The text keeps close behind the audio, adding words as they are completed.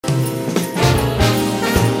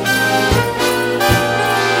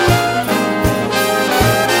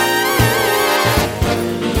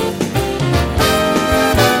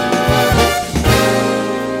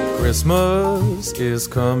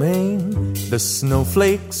coming, the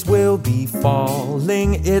snowflakes will be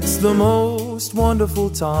falling. It's the most wonderful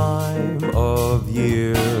time of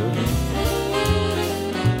year.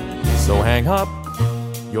 So hang up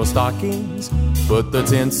your stockings, put the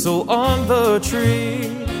tinsel on the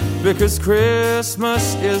tree, because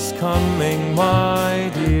Christmas is coming,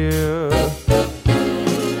 my dear.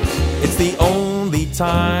 It's the only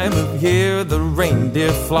time of year the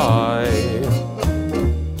reindeer fly.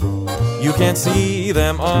 You can't see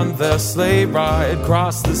them on their sleigh ride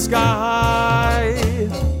across the sky.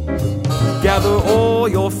 Gather all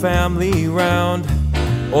your family round,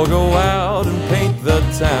 or go out and paint the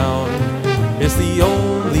town. It's the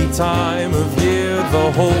only time of year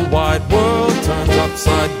the whole wide world turns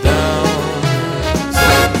upside down.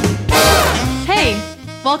 Hey,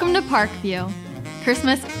 welcome to Parkview.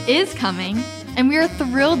 Christmas is coming, and we are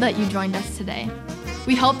thrilled that you joined us today.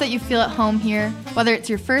 We hope that you feel at home here, whether it's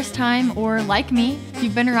your first time or, like me,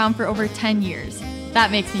 you've been around for over 10 years. That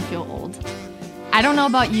makes me feel old. I don't know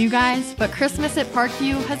about you guys, but Christmas at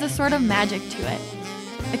Parkview has a sort of magic to it.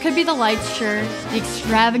 It could be the lights, sure, the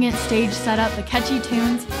extravagant stage setup, the catchy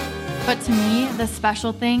tunes, but to me, the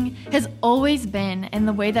special thing has always been in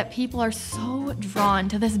the way that people are so drawn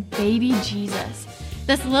to this baby Jesus,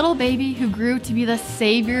 this little baby who grew to be the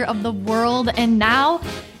savior of the world, and now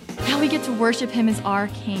we get to worship him as our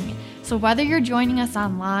king. So whether you're joining us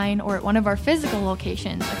online or at one of our physical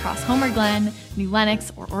locations across Homer Glen, New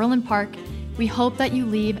Lenox, or Orland Park, we hope that you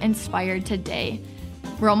leave inspired today.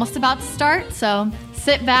 We're almost about to start, so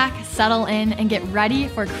sit back, settle in, and get ready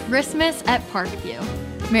for Christmas at Parkview.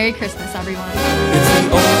 Merry Christmas, everyone. It's the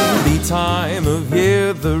only time of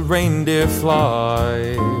year the reindeer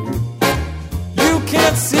fly. You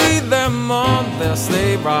can't see them on their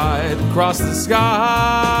sleigh ride across the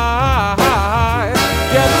sky.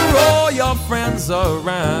 Gather all your friends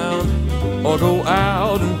around, or go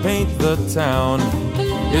out and paint the town.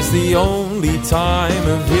 It's the only time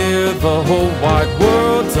of year the whole wide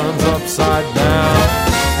world turns upside down.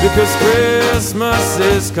 Because Christmas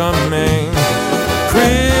is coming,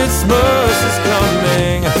 Christmas is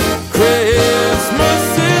coming,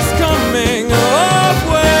 Christmas is coming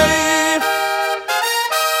our way.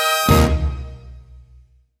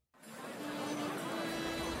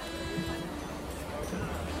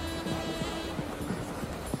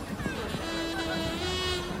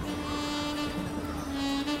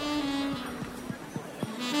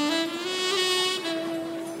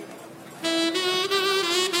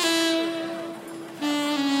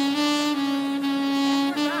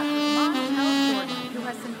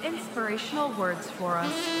 Words for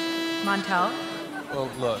us. Montel? Well,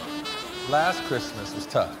 look, last Christmas was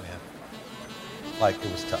tough, man. Like,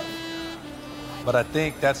 it was tough. But I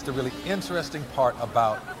think that's the really interesting part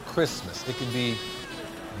about Christmas. It can be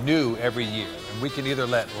new every year. And we can either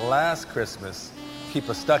let last Christmas keep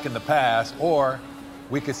us stuck in the past, or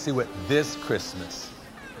we could see what this Christmas,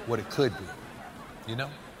 what it could be. You know?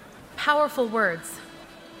 Powerful words.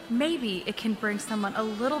 Maybe it can bring someone a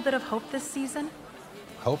little bit of hope this season?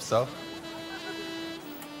 Hope so.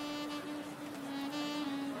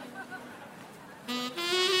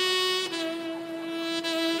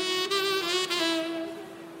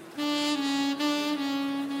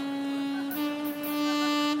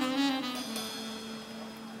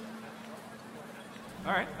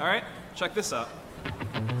 All right, check this out.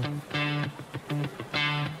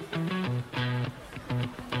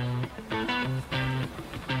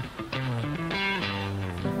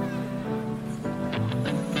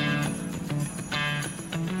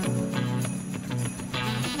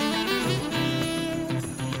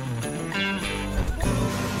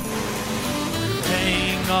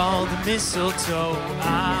 Hang all the mistletoe,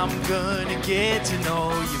 I'm gonna get to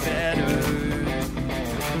know you better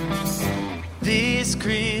this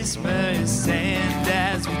Christmas, and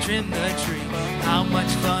as we trim the tree, how much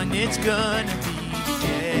fun it's gonna be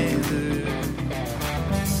together.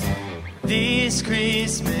 This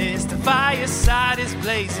Christmas, the fireside is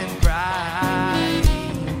blazing bright.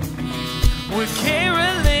 We're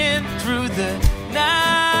caroling through the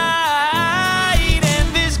night,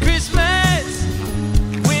 and this Christmas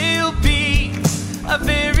will be a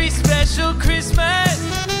very special Christmas.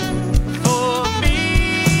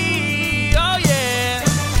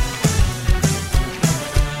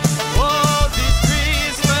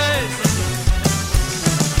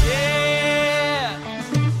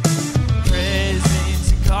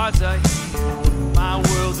 My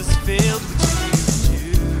world is filled with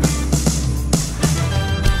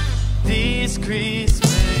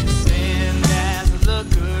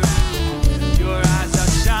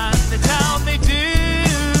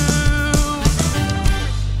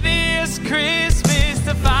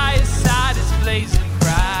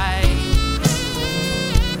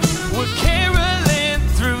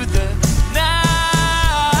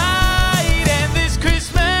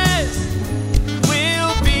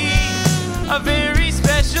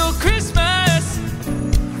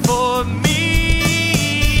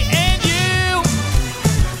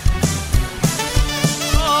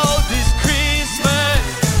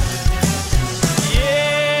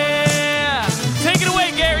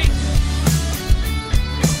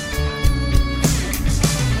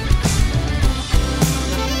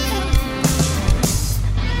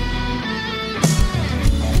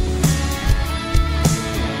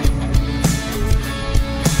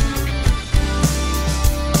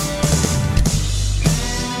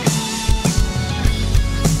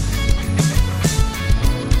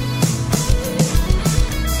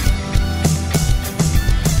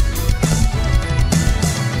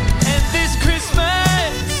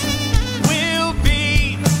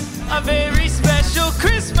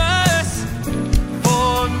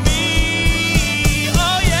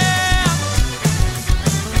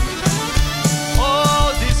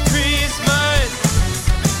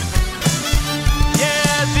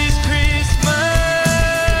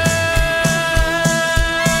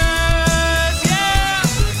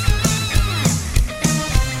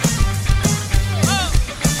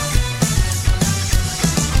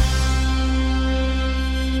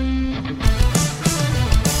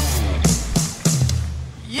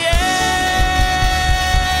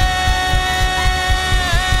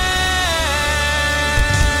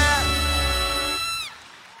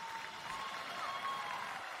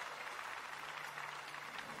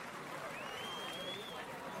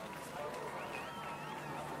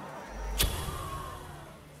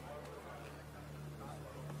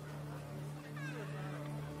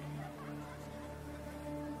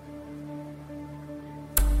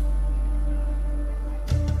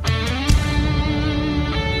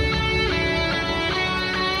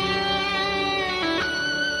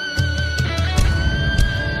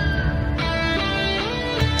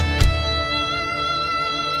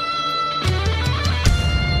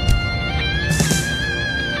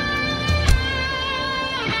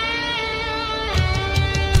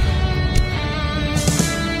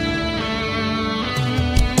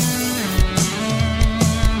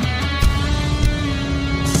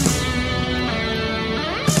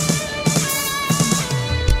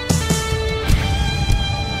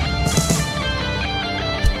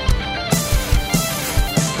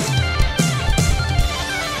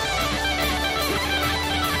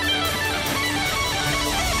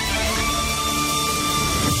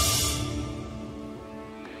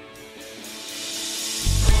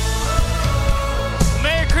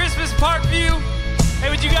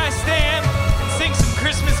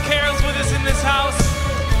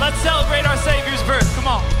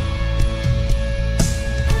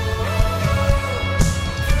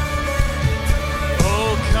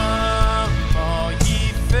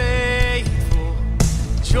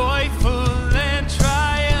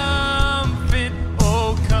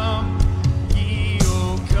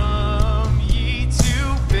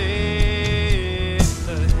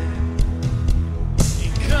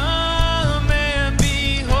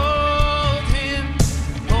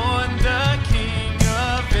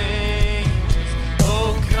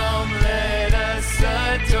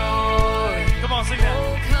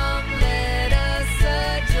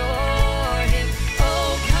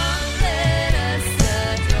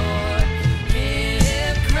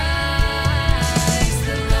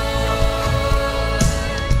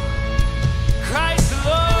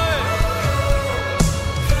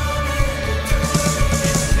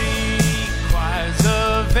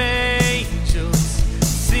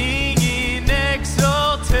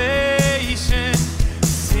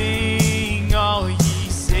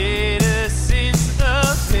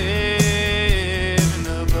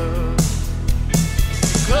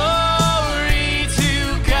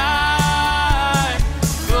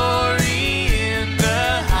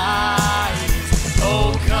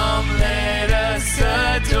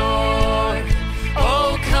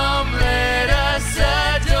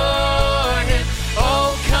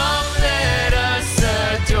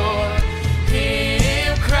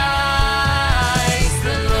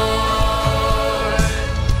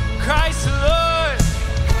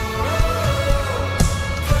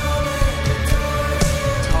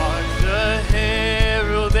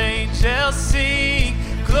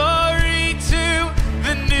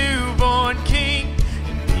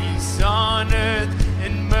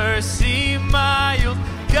mercy mild,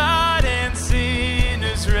 God and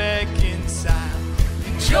sinners reconciled.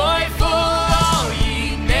 Joyful all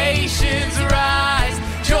ye nations rise,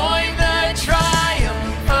 join the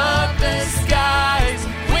triumph of the skies.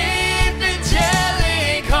 With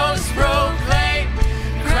angelic hosts proclaim,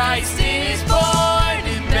 Christ is born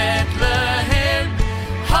in Bethlehem.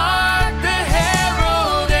 Hark the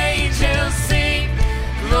herald angels sing,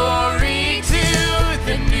 glory to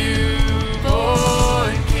the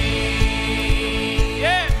newborn King.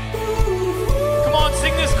 Yeah. Come on,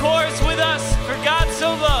 sing this chorus with us. For God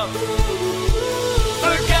so loved.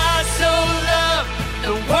 For God so loved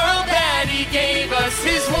the world that he gave us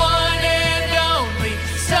his one and only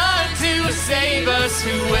Son to save us.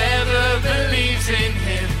 Whoever believes in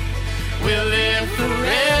him will live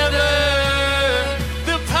forever.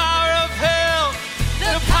 The power of hell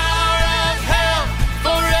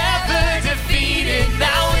forever defeated.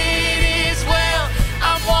 Now it is well,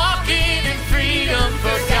 I'm walking in freedom.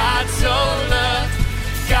 For God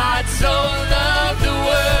so loved the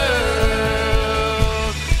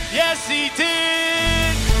world. Yes, he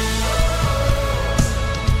did.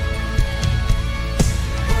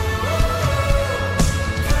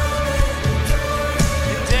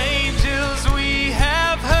 And angels we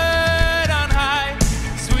have heard on high,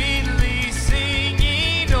 sweetly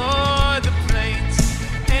singing o'er the plains,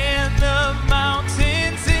 and the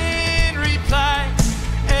mountains in reply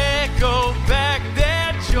echo back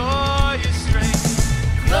their joyous strain.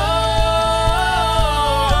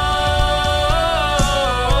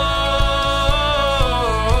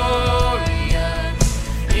 Gloria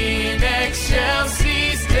in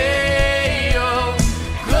excelsis Deo.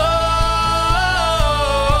 Gloria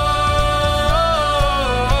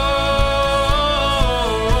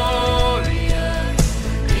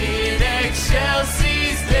in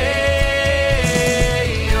excelsis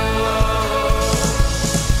Deo.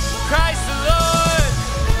 Christ the Lord.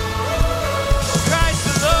 Christ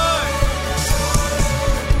the Lord.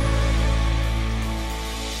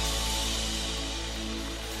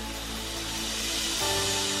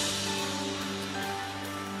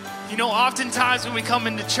 You know, oftentimes when we come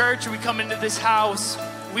into church or we come into this house,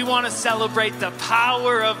 we want to celebrate the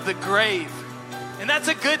power of the grave. And that's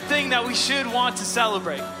a good thing that we should want to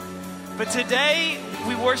celebrate. But today,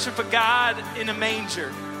 we worship a God in a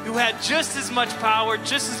manger who had just as much power,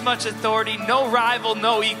 just as much authority, no rival,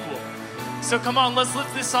 no equal. So come on, let's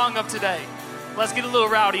lift this song up today. Let's get a little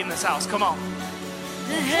rowdy in this house. Come on.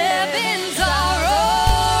 The heavens are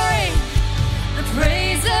roaring the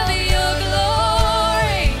praise of your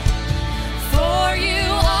glory, for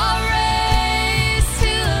you are raised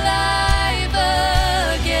to life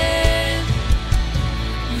again.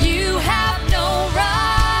 You have no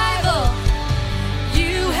rival,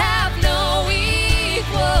 you have no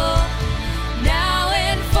equal. Now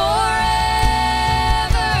and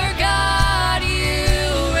forever, God,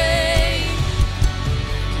 you reign.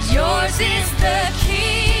 Yours is the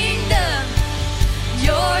kingdom,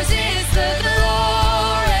 yours is the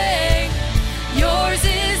glory, yours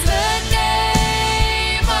is the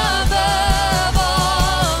name above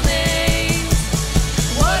all names.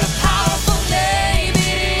 What a powerful name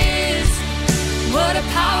it is, what a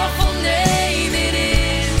powerful name it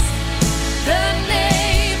is, the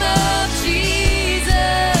name of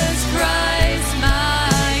Jesus Christ,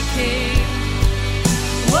 my King.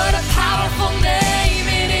 What a powerful name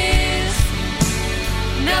it is,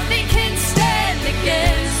 nothing can stand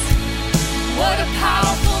against. What a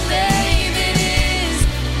powerful name it is,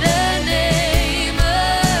 the name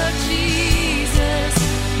of Jesus.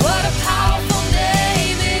 What a powerful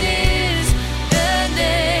name it is, the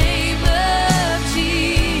name of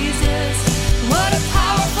Jesus. What a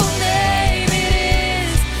powerful name it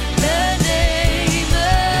is, the name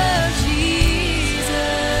of Jesus.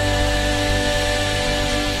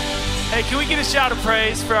 Hey, can we get a shout of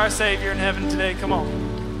praise for our Savior in heaven today? Come on.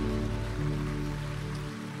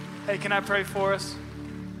 Hey, can I pray for us?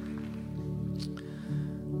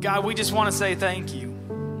 God, we just want to say thank you.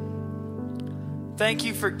 Thank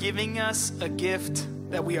you for giving us a gift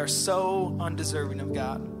that we are so undeserving of,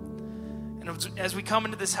 God. And as we come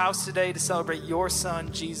into this house today to celebrate your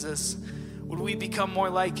Son, Jesus, would we become more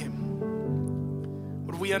like him?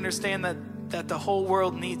 Would we understand that the whole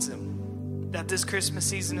world needs him? That this Christmas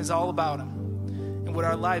season is all about him? And would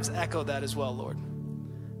our lives echo that as well, Lord?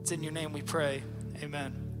 It's in your name we pray.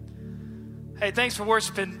 Amen. Hey, thanks for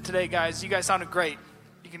worshiping today, guys. You guys sounded great.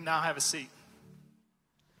 You can now have a seat.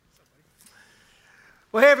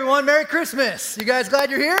 Well, hey, everyone. Merry Christmas. You guys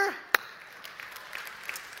glad you're here?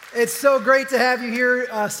 It's so great to have you here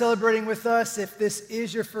celebrating with us. If this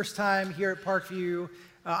is your first time here at Parkview,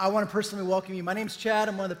 I want to personally welcome you. My name's Chad.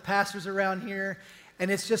 I'm one of the pastors around here,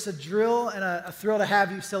 and it's just a drill and a thrill to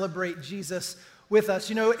have you celebrate Jesus with us.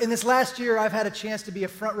 You know, in this last year, I've had a chance to be a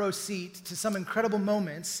front row seat to some incredible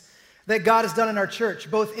moments that God has done in our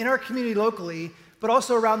church, both in our community locally, but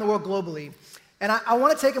also around the world globally. And I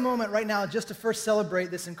want to take a moment right now just to first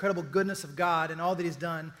celebrate this incredible goodness of God and all that He's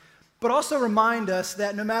done, but also remind us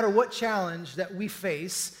that no matter what challenge that we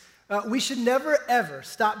face, we should never, ever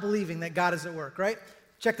stop believing that God is at work, right?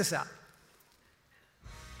 Check this out.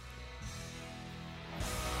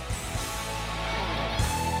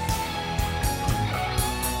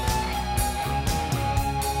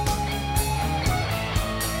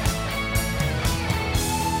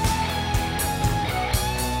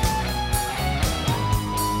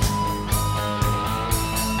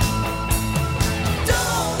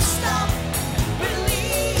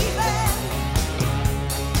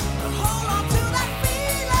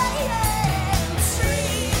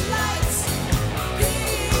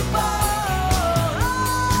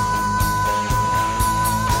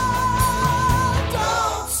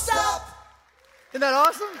 Isn't that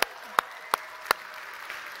awesome?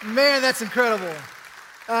 Man, that's incredible.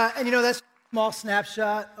 And you know, that's a small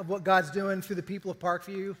snapshot of what God's doing through the people of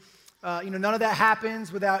Parkview. None of that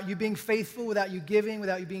happens without you being faithful, without you giving,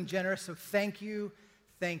 without you being generous. So thank you,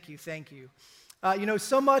 thank you, thank you.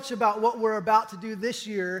 So much about what we're about to do this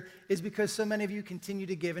year is because so many of you continue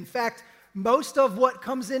to give. In fact, most of what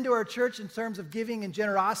comes into our church in terms of giving and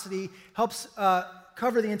generosity helps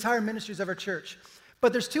cover the entire ministries of our church.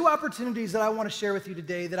 But there's two opportunities that I want to share with you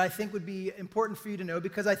today that I think would be important for you to know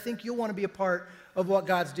because I think you'll want to be a part of what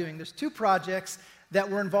God's doing. There's two projects that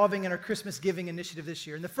we're involving in our Christmas giving initiative this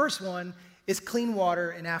year. And the first one is clean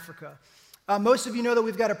water in Africa. Most of you know that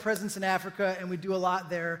we've got a presence in Africa and we do a lot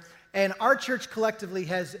there. And our church collectively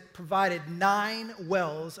has provided 9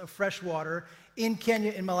 wells of fresh water in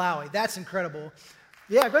Kenya and Malawi. That's incredible.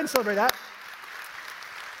 Yeah, go ahead and celebrate that.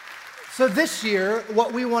 So this year,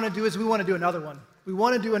 what we want to do is we want to do another one. We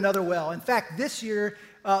want to do another well. In fact, this year,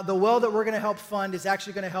 the well that we're going to help fund is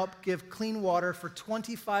actually going to help give clean water for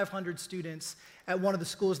 2,500 students at one of the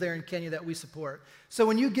schools there in Kenya that we support. So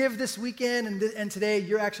when you give this weekend and today,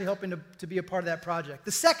 you're actually helping to be a part of that project.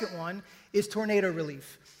 The second one is tornado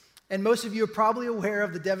relief. And most of you are probably aware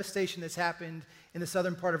of the devastation that's happened in the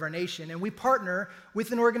southern part of our nation. And we partner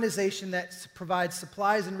with an organization that provides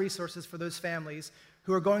supplies and resources for those families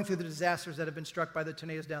who are going through the disasters that have been struck by the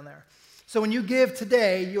tornadoes down there. So when you give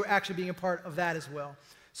today, you're actually being a part of that as well.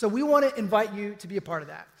 So we want to invite you to be a part of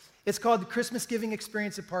that. It's called the Christmas Giving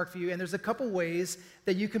Experience at Parkview, and there's a couple ways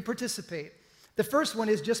that you can participate. The first one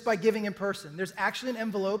is just by giving in person. There's actually an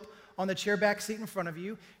envelope on the chair back seat in front of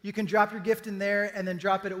you. You can drop your gift in there and then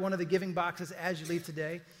drop it at one of the giving boxes as you leave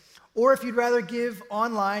today. Or if you'd rather give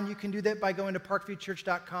online, you can do that by going to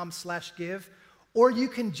parkviewchurch.com/give, or you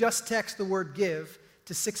can just text the word give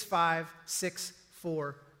to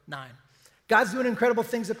 65649. God's doing incredible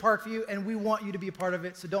things at Parkview, and we want you to be a part of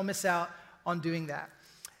it, so don't miss out on doing that.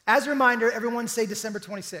 As a reminder, everyone say December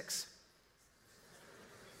 26th.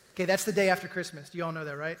 Okay, that's the day after Christmas. You all know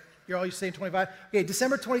that, right? You're all saying 25? Okay,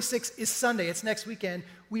 December 26th is Sunday. It's next weekend.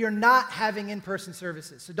 We are not having in-person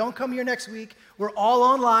services, so don't come here next week. We're all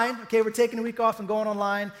online. Okay, we're taking a week off and going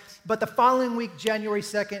online. But the following week, January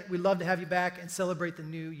 2nd, we'd love to have you back and celebrate the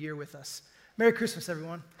new year with us. Merry Christmas,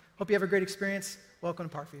 everyone. Hope you have a great experience. Welcome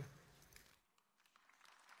to Parkview.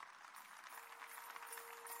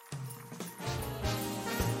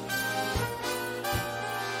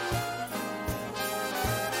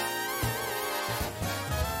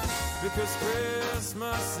 Because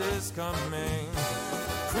Christmas is coming.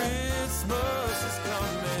 Christmas is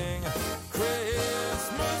coming.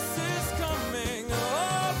 Christmas is coming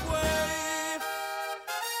our way.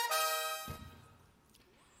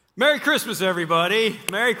 Merry Christmas, everybody.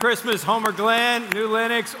 Merry Christmas, Homer Glen, New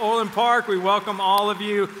Lenox, Orland Park. We welcome all of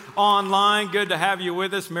you online. Good to have you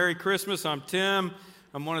with us. Merry Christmas. I'm Tim.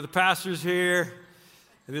 I'm one of the pastors here.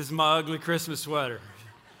 And this is my ugly Christmas sweater.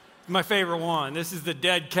 My favorite one. This is the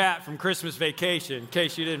dead cat from Christmas Vacation, in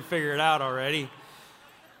case you didn't figure it out already.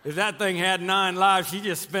 If that thing had 9 lives, she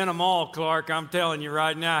just spent them all, Clark. I'm telling you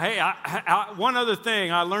right now. Hey, one other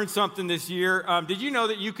thing. I learned something this year. Did you know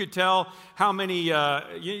that you could tell how many,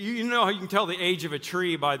 you know how you can tell the age of a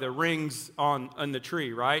tree by the rings on the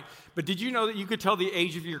tree, right? But did you know that you could tell the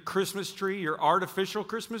age of your Christmas tree, your artificial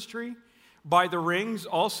Christmas tree? By the rings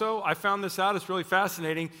also. I found this out. It's really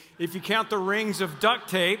fascinating. If you count the rings of duct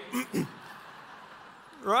tape,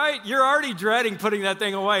 right? You're already dreading putting that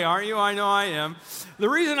thing away, aren't you? I know I am. The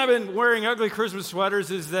reason I've been wearing ugly Christmas sweaters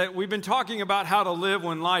is that we've been talking about how to live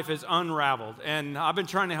when life is unraveled. And I've been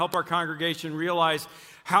trying to help our congregation realize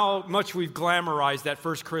how much we've glamorized that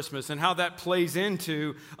first Christmas and how that plays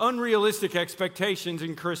into unrealistic expectations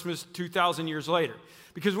in Christmas 2,000 years later.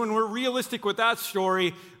 Because when we're realistic with that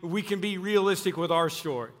story, we can be realistic with our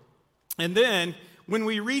story. And then when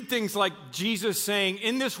we read things like Jesus saying,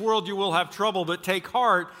 in this world you will have trouble, but take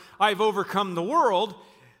heart, I've overcome the world,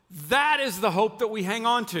 that is the hope that we hang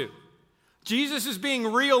on to. Jesus is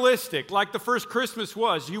being realistic, like the first Christmas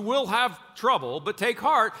was. You will have trouble, but take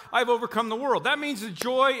heart, I've overcome the world. That means the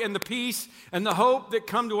joy and the peace and the hope that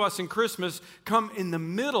come to us in Christmas come in the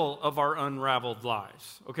middle of our unraveled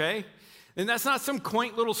lives, okay? And that's not some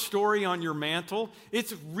quaint little story on your mantle.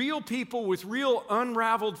 It's real people with real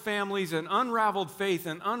unraveled families and unraveled faith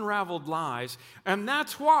and unraveled lives. And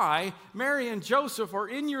that's why Mary and Joseph are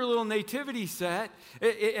in your little nativity set,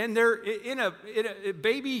 and they're in a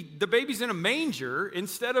baby. The baby's in a manger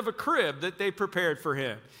instead of a crib that they prepared for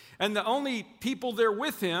him. And the only people there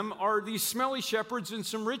with him are these smelly shepherds and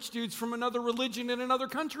some rich dudes from another religion in another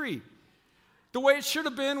country. The way it should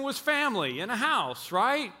have been was family in a house,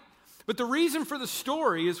 right? But the reason for the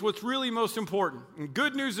story is what's really most important. And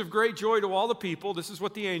good news of great joy to all the people. This is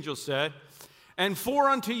what the angel said. And for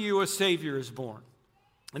unto you a Savior is born.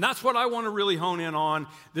 And that's what I want to really hone in on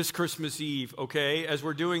this Christmas Eve, okay, as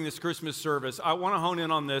we're doing this Christmas service. I want to hone in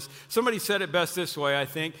on this. Somebody said it best this way, I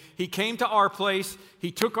think. He came to our place, he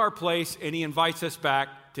took our place, and he invites us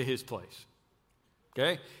back to his place.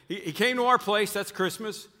 Okay? He came to our place, that's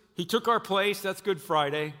Christmas. He took our place, that's Good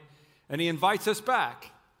Friday. And he invites us back.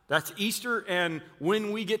 That's Easter, and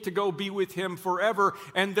when we get to go be with him forever,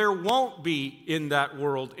 and there won't be in that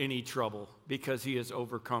world any trouble because he has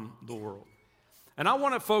overcome the world. And I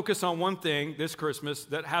want to focus on one thing this Christmas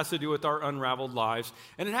that has to do with our unraveled lives,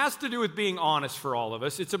 and it has to do with being honest for all of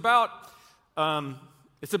us. It's about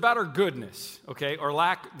our goodness, okay, or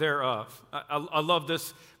lack thereof. I love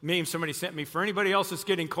this meme somebody sent me. For anybody else that's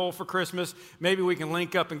getting coal for Christmas, maybe we can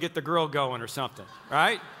link up and get the grill going or something,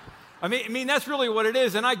 right? I mean, that's really what it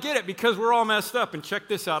is, and I get it because we're all messed up. And check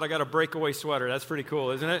this out, I got a breakaway sweater. That's pretty cool,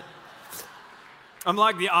 isn't it? I'm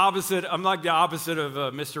like the opposite of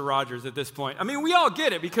Mr. Rogers at this point. I mean, we all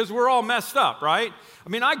get it because we're all messed up, right? I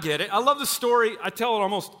mean, I get it. I love the story. I tell it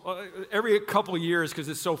almost every couple of years because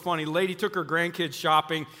it's so funny. Lady took her grandkids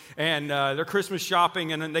shopping, and they're Christmas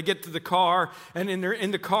shopping, and then they get to the car, and in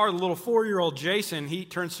the car, the little 4-year-old Jason, he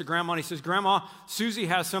turns to Grandma, and he says, Grandma, Susie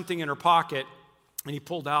has something in her pocket. And he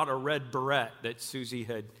pulled out a red beret that Susie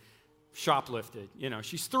had shoplifted. You know,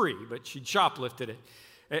 she's 3, but she'd shoplifted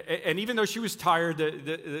it. And even though she was tired,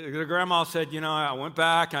 the grandma said, you know, I went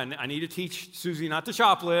back. I need to teach Susie not to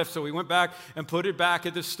shoplift. So we went back and put it back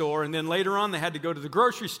at the store. And then later on, they had to go to the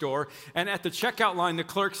grocery store. And at the checkout line, the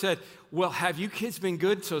clerk said, well, have you kids been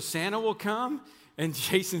good so Santa will come? And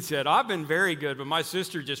Jason said, I've been very good, but my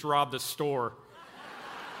sister just robbed the store.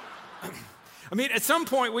 I mean, at some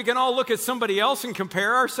point, we can all look at somebody else and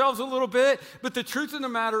compare ourselves a little bit, but the truth of the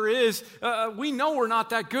matter is, we know we're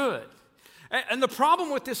not that good. And the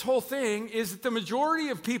problem with this whole thing is that the majority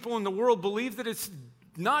of people in the world believe that it's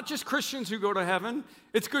not just Christians who go to heaven,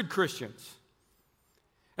 it's good Christians.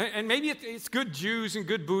 And maybe it's good Jews and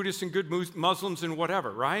good Buddhists and good Muslims and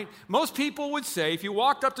whatever, right? Most people would say, if you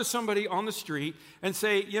walked up to somebody on the street and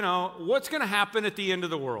say, you know, what's going to happen at the end of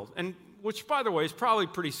the world? And which, by the way, is probably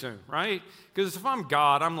pretty soon, right? Because if I'm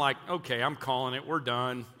God, I'm like, okay, I'm calling it. We're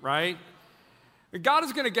done, right? God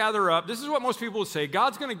is going to gather up. This is what most people would say.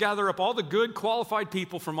 God's going to gather up all the good, qualified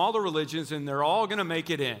people from all the religions, and they're all going to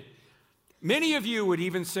make it in. Many of you would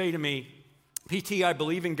even say to me, PT, I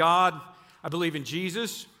believe in God. I believe in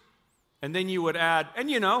Jesus. And then you would add,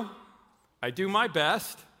 and you know, I do my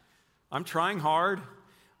best. I'm trying hard.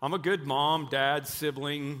 I'm a good mom, dad,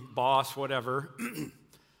 sibling, boss, whatever.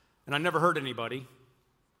 And I never hurt anybody.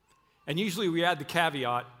 And usually we add the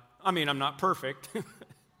caveat, I mean, I'm not perfect.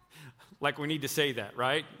 Like we need to say that,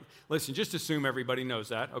 right? Listen, just assume everybody knows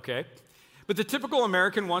that, okay? But the typical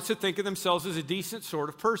American wants to think of themselves as a decent sort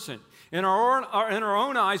of person. In our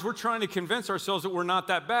own eyes, we're trying to convince ourselves that we're not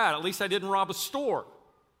that bad. At least I didn't rob a store.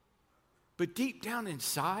 But deep down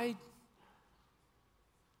inside,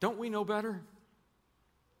 don't we know better?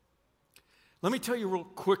 Let me tell you real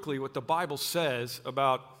quickly what the Bible says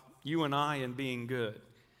about you and I and being good.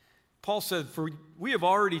 Paul said, for we have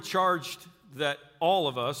already charged that all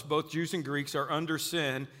of us, both Jews and Greeks, are under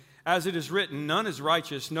sin. As it is written, none is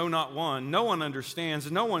righteous, no, not one. No one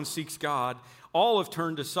understands, no one seeks God. All have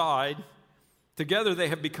turned aside. Together they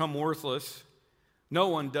have become worthless. No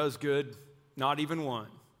one does good, not even one.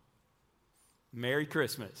 Merry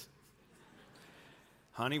Christmas.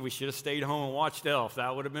 Honey, we should have stayed home and watched Elf.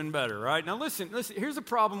 That would have been better, right? Now listen, here's the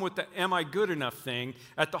problem with the am I good enough thing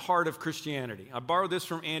at the heart of Christianity. I borrowed this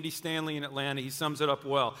from Andy Stanley in Atlanta. He sums it up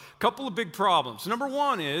well. A couple of big problems. Number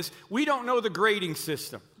one is we don't know the grading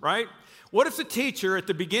system, right? What if the teacher at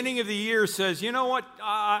the beginning of the year says, you know what,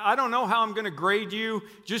 I don't know how I'm going to grade you.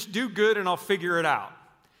 Just do good and I'll figure it out.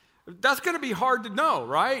 That's going to be hard to know,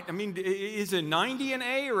 right? I mean, is a 90 an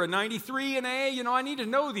A or a 93 an A? You know, I need to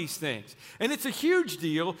know these things. And it's a huge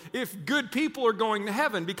deal if good people are going to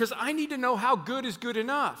heaven because I need to know how good is good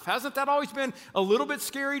enough. Hasn't that always been a little bit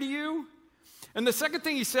scary to you? And the second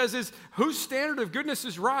thing he says is, whose standard of goodness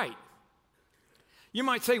is right? You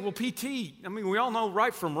might say, well, PT, I mean, we all know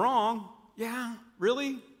right from wrong. Yeah,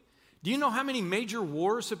 really? Do you know how many major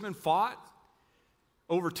wars have been fought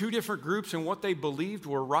over two different groups and what they believed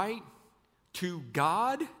were right to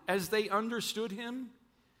God as they understood him?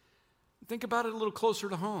 Think about it a little closer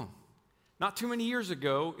to home. Not too many years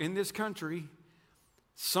ago in this country,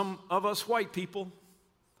 some of us white people,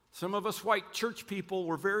 some of us white church people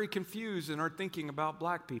were very confused in our thinking about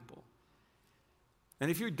black people. And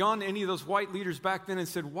if you had gone to any of those white leaders back then and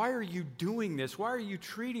said, why are you doing this? Why are you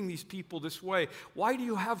treating these people this way? Why do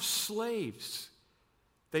you have slaves?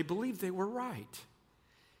 They believed they were right.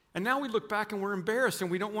 And now we look back and we're embarrassed and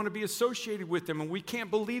we don't want to be associated with them and we can't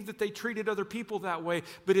believe that they treated other people that way.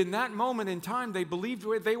 But in that moment in time, they believed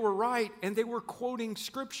they were right and they were quoting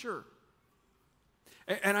Scripture.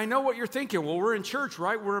 And I know what you're thinking. Well, we're in church,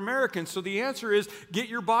 right? We're Americans. So the answer is get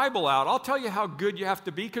your Bible out. I'll tell you how good you have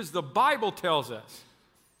to be because the Bible tells us.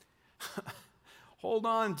 Hold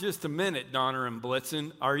on just a minute, Donner and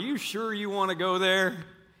Blitzen. Are you sure you want to go there?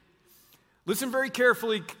 Listen very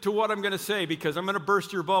carefully to what I'm going to say because I'm going to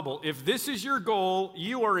burst your bubble. If this is your goal,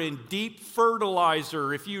 you are in deep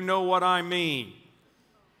fertilizer, if you know what I mean.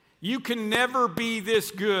 You can never be this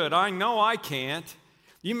good. I know I can't.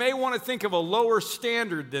 You may want to think of a lower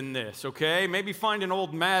standard than this, okay? Maybe find an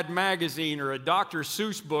old Mad magazine or a Dr.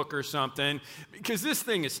 Seuss book or something because this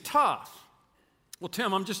thing is tough. Well,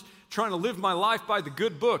 Tim, I'm just trying to live my life by the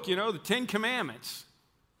good book, you know, the 10 Commandments.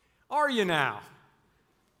 Are you now?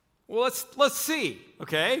 Well, let's see,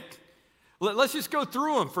 okay? Let's just go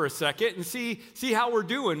through them for a second and see how we're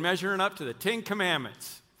doing measuring up to the 10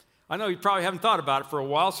 Commandments. I know you probably haven't thought about it for a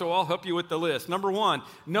while, so I'll help you with the list. Number 1,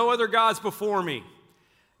 no other gods before me.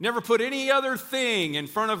 Never put any other thing in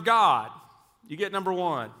front of God. You get number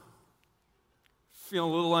 1. Feeling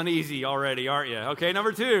a little uneasy already, aren't you? Okay,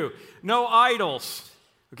 number 2, no idols.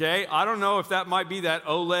 Okay, I don't know if that might be that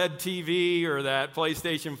OLED TV or that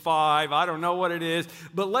PlayStation 5. I don't know what it is,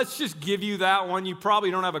 but let's just give you that one. You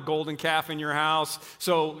probably don't have a golden calf in your house,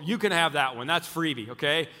 so you can have that one. That's freebie,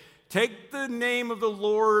 okay? Take the name of the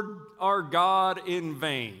Lord our God in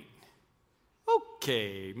vain.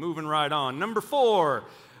 Okay, moving right on. Number 4,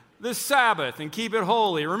 the Sabbath and keep it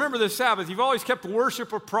holy. Remember the Sabbath. You've always kept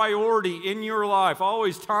worship a priority in your life.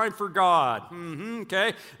 Always time for God.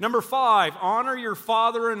 Okay. Number 5, honor your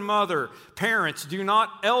father and mother. Parents, do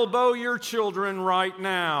not elbow your children right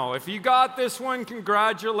now. If you got this one,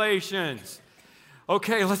 congratulations.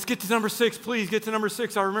 Okay, let's get to number 6. Please get to number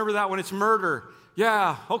 6. I remember that one. It's murder.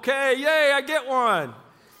 Yeah. Okay. Yay, I get one.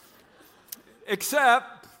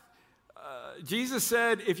 Except, Jesus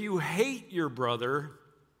said, if you hate your brother,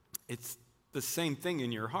 it's the same thing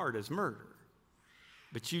in your heart as murder.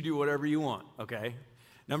 But you do whatever you want, okay?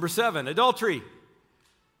 Number 7, adultery.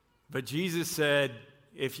 But Jesus said,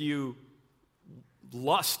 if you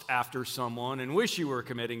lust after someone and wish you were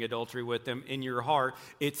committing adultery with them in your heart,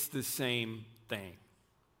 it's the same thing.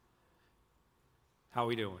 How are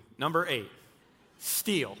we doing? Number 8,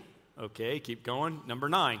 steal. Okay, keep going. Number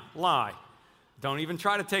 9, lie. Don't even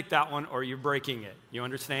try to take that one or you're breaking it. You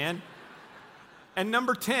understand? And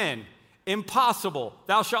number 10, impossible.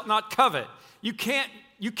 Thou shalt not covet. You can't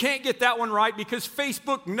get that one right because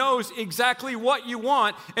Facebook knows exactly what you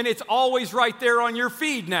want and it's always right there on your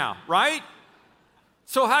feed now, right?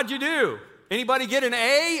 So how'd you do? Anybody get an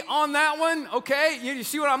A on that one? Okay, you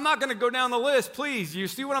see what? I'm not going to go down the list, please. You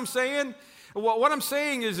see what I'm saying? What I'm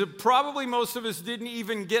saying is that probably most of us didn't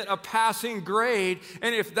even get a passing grade,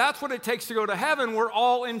 and if that's what it takes to go to heaven, we're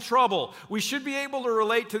all in trouble. We should be able to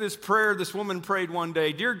relate to this prayer this woman prayed one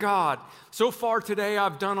day. Dear God, so far today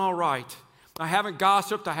I've done all right. I haven't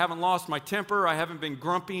gossiped, I haven't lost my temper, I haven't been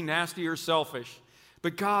grumpy, nasty, or selfish.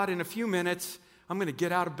 But God, in a few minutes, I'm going to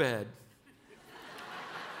get out of bed.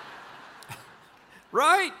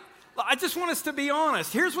 Right? I just want us to be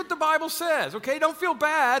honest. Here's what the Bible says, okay? Don't feel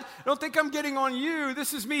bad. Don't think I'm getting on you.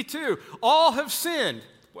 This is me too. All have sinned.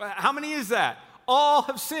 How many is that? All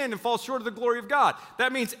have sinned and fall short of the glory of God.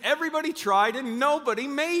 That means everybody tried and nobody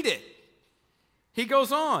made it. He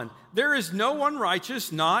goes on, there is no one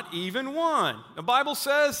righteous, not even one. The Bible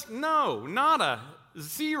says no, nada,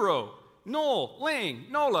 zero, null, ling,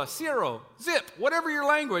 nola, zero, zip, whatever your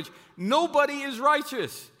language, nobody is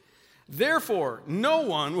righteous. Therefore, no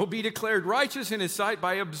one will be declared righteous in his sight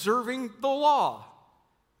by observing the law.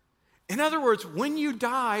 In other words, when you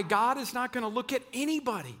die, God is not going to look at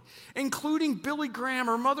anybody, including Billy Graham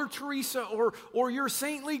or Mother Teresa or your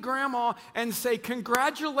saintly grandma, and say,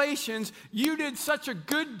 congratulations, you did such a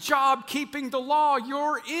good job keeping the law,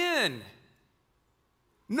 you're in.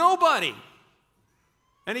 Nobody.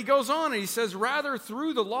 And he goes on and he says, rather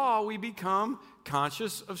through the law we become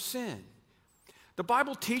conscious of sin. The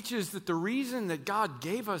Bible teaches that the reason that God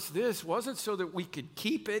gave us this wasn't so that we could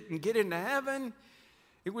keep it and get into heaven.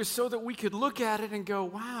 It was so that we could look at it and go,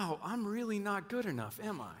 wow, I'm really not good enough,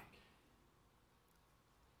 am I?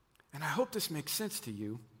 And I hope this makes sense to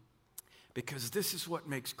you, because this is what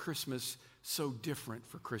makes Christmas so different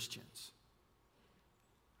for Christians.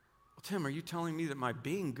 Well, Tim, are you telling me that my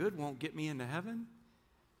being good won't get me into heaven?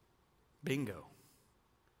 Bingo.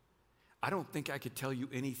 I don't think I could tell you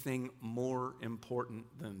anything more important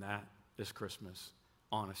than that this Christmas,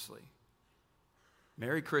 honestly.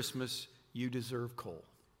 Merry Christmas, you deserve coal.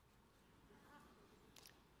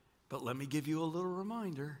 But let me give you a little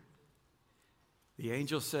reminder. The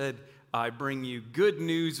angel said, I bring you good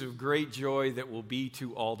news of great joy that will be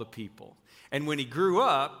to all the people. And when he grew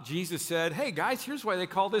up, Jesus said, hey guys, here's why they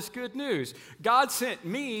call this good news. God sent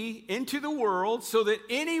me into the world so that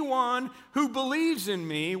anyone who believes in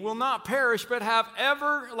me will not perish but have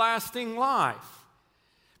everlasting life.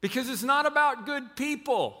 Because it's not about good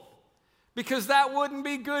people. Because that wouldn't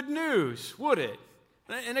be good news, would it?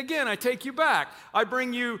 And again, I take you back. I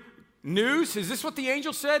bring you news. Is this what the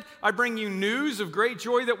angel said? I bring you news of great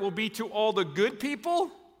joy that will be to all the good people?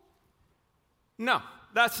 No,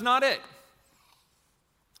 that's not it.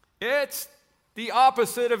 It's the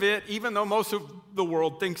opposite of it, even though most of the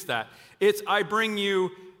world thinks that. It's I bring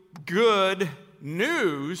you good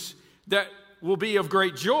news that will be of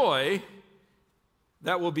great joy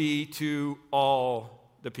that will be to all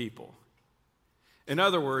the people. In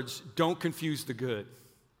other words, don't confuse the good.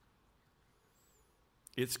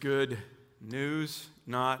 It's good news,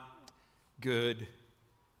 not good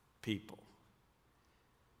people.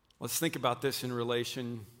 Let's think about this in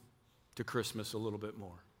relation to Christmas a little bit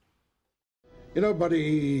more. You know,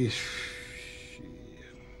 buddy,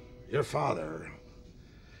 your father,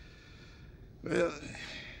 well,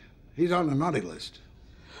 he's on the naughty list.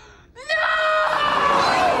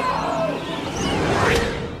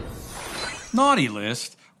 Naughty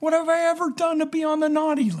list? What have I ever done to be on the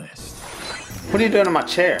naughty list? What are you doing in my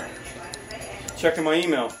chair? Checking my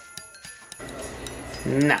email.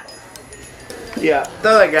 No. Yeah,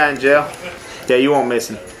 throw that guy in jail. Yeah, you won't miss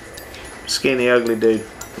him. Skinny, ugly dude.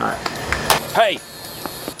 All right. Hey!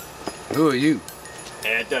 Who are you?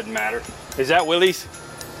 It doesn't matter. Is that Willie's?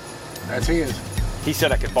 That's his. He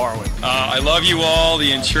said I could borrow it. I love you all.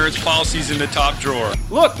 The insurance policy's in the top drawer.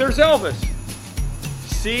 Look, there's Elvis.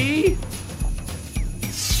 See?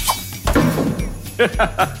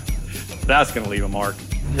 That's going to leave a mark.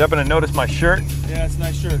 You happen to notice my shirt? Yeah, it's a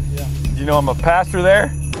nice shirt, yeah. Did you know I'm a pastor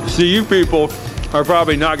there? See, you people are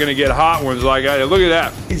probably not going to get hot ones like I did. Look at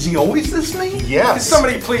that. Is he always listening? Yes. Can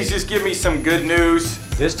somebody please just give me some good news?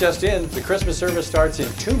 This just in, the Christmas service starts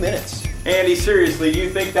in 2 minutes. Andy, seriously, do you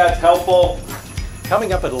think that's helpful?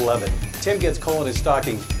 Coming up at 11, Tim gets coal in his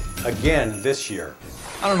stocking again this year.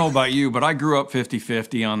 I don't know about you, but I grew up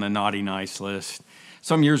 50-50 on the naughty nice list.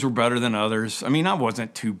 Some years were better than others. I mean, I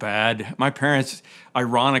wasn't too bad. My parents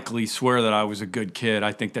ironically swear that I was a good kid.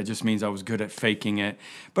 I think that just means I was good at faking it.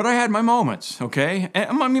 But I had my moments, okay?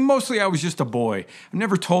 And I mean, mostly I was just a boy. I've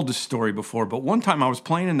never told this story before, but one time I was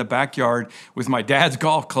playing in the backyard with my dad's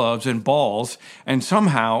golf clubs and balls, and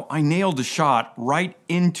somehow I nailed a shot right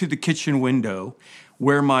into the kitchen window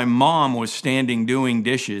where my mom was standing doing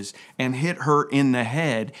dishes, and hit her in the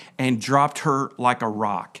head and dropped her like a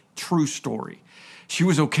rock. True story. She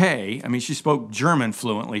was okay. I mean, she spoke German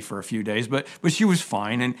fluently for a few days, but she was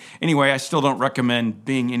fine. And anyway, I still don't recommend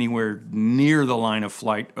being anywhere near the line of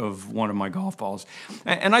flight of one of my golf balls.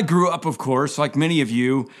 And I grew up, of course, like many of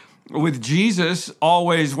you, with Jesus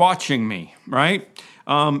always watching me, right?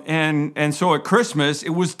 And so at Christmas, it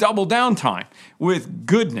was double down time with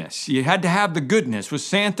goodness. You had to have the goodness with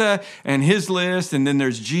Santa and his list, and then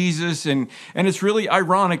there's Jesus. And it's really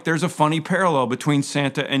ironic. There's a funny parallel between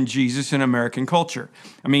Santa and Jesus in American culture.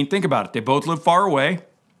 I mean, think about it. They both live far away.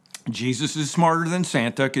 Jesus is smarter than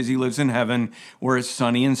Santa because he lives in heaven where it's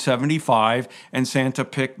sunny and 75, and Santa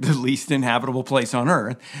picked the least inhabitable place on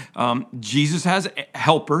earth. Jesus has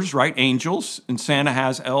helpers, right? Angels, and Santa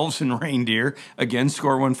has elves and reindeer. Again,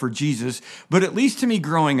 score one for Jesus. But at least to me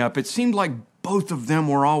growing up, it seemed like both of them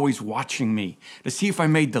were always watching me to see if I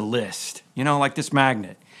made the list, like this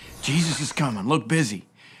magnet. Jesus is coming, look busy.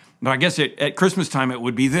 But I guess at Christmas time, it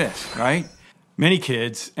would be this, right? Many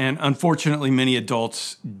kids, and unfortunately many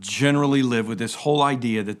adults, generally live with this whole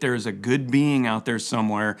idea that there is a good being out there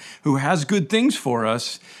somewhere who has good things for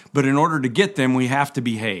us, but in order to get them, we have to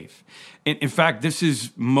behave. In fact, this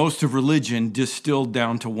is most of religion distilled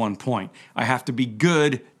down to one point. I have to be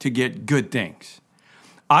good to get good things.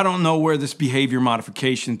 I don't know where this behavior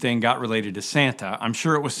modification thing got related to Santa. I'm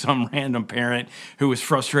sure it was some random parent who was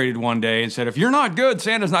frustrated one day and said, if you're not good,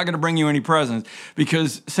 Santa's not going to bring you any presents.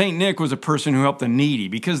 Because St. Nick was a person who helped the needy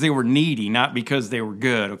because they were needy, not because they were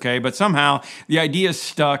good, okay? But somehow the idea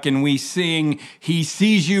stuck, and we sing, he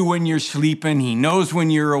sees you when you're sleeping, he knows when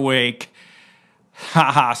you're awake.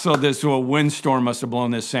 So this windstorm must have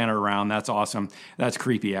blown this Santa around. That's awesome. That's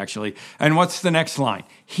creepy, actually. And what's the next line?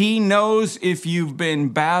 He knows if you've been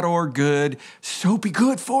bad or good, so be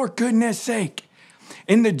good for goodness sake.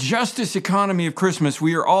 In the justice economy of Christmas,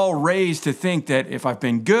 we are all raised to think that if I've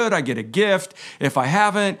been good, I get a gift. If I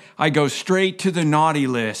haven't, I go straight to the naughty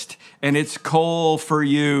list. And it's coal for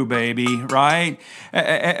you, baby, right?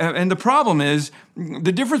 And the problem is,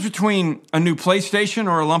 the difference between a new PlayStation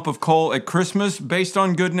or a lump of coal at Christmas based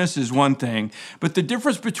on goodness is one thing. But the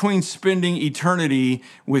difference between spending eternity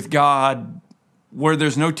with God where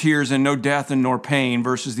there's no tears and no death and nor pain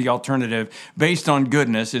versus the alternative based on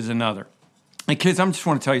goodness is another. And kids, I just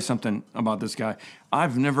want to tell you something about this guy.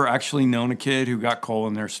 I've never actually known a kid who got coal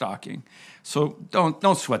in their stocking. So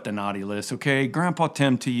don't sweat the naughty list, okay? Grandpa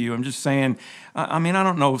Tim to you. I'm just saying, I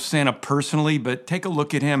don't know Santa personally, but take a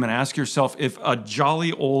look at him and ask yourself if a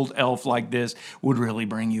jolly old elf like this would really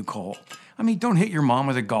bring you coal. Don't hit your mom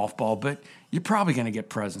with a golf ball, but you're probably going to get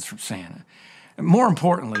presents from Santa. And more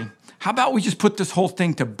importantly, how about we just put this whole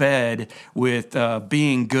thing to bed with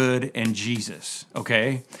being good and Jesus,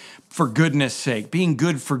 okay? For goodness sake, being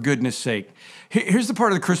good for goodness sake. Here's the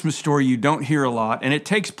part of the Christmas story you don't hear a lot, and it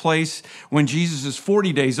takes place when Jesus is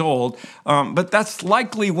 40 days old, but that's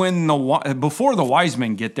likely when before the wise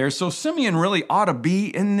men get there. So Simeon really ought to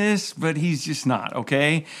be in this, but he's just not.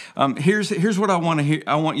 Okay. Here's what I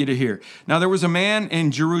want you to hear. Now there was a man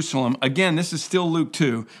in Jerusalem. Again, this is still Luke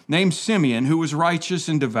 2, named Simeon, who was righteous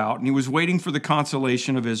and devout, and he was waiting for the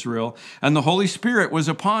consolation of Israel, and the Holy Spirit was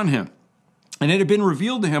upon him. And it had been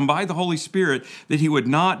revealed to him by the Holy Spirit that he would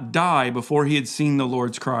not die before he had seen the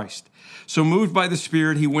Lord's Christ. So moved by the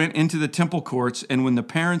Spirit, he went into the temple courts, and when the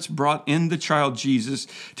parents brought in the child Jesus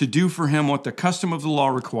to do for him what the custom of the law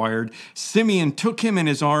required, Simeon took him in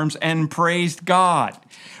his arms and praised God.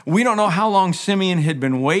 We don't know how long Simeon had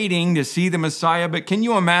been waiting to see the Messiah, but can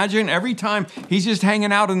you imagine every time he's just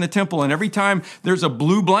hanging out in the temple and every time there's a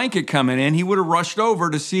blue blanket coming in, he would have rushed over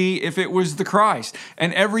to see if it was the Christ.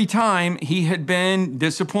 And every time he had been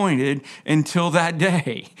disappointed until that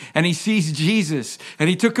day. And he sees Jesus and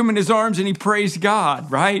he took him in his arms and he praised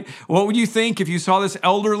God, right? What would you think if you saw this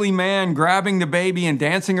elderly man grabbing the baby and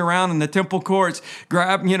dancing around in the temple courts,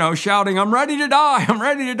 shouting, I'm ready to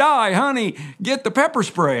die, honey, get the pepper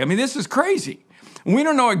spray. This is crazy. We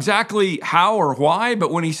don't know exactly how or why,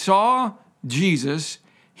 but when he saw Jesus,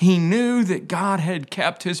 he knew that God had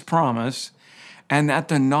kept his promise and that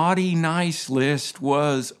the naughty nice list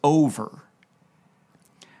was over.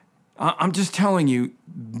 I'm just telling you,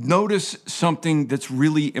 notice something that's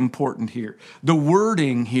really important here. The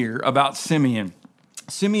wording here about Simeon.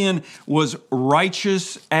 Simeon was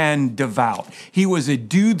righteous and devout. He was a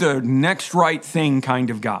do the next right thing kind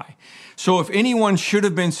of guy. So if anyone should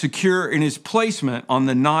have been secure in his placement on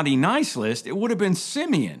the naughty nice list, it would have been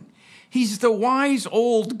Simeon. He's the wise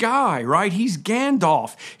old guy, right? He's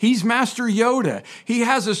Gandalf. He's Master Yoda. He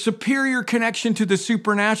has a superior connection to the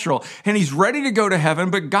supernatural, and he's ready to go to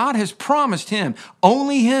heaven, but God has promised him,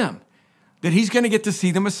 only him, that he's going to get to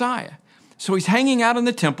see the Messiah. So he's hanging out in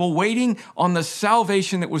the temple, waiting on the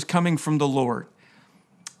salvation that was coming from the Lord.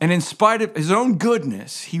 And in spite of his own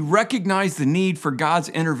goodness, he recognized the need for God's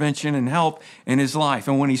intervention and help in his life.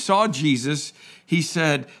 And when he saw Jesus, he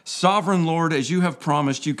said, Sovereign Lord, as you have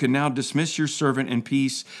promised, you can now dismiss your servant in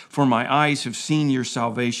peace, for my eyes have seen your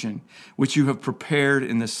salvation, which you have prepared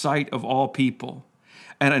in the sight of all people.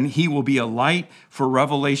 And he will be a light for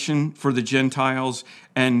revelation for the Gentiles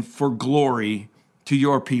and for glory to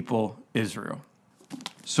your people, Israel.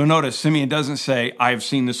 So notice, Simeon doesn't say, I have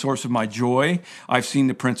seen the source of my joy. I've seen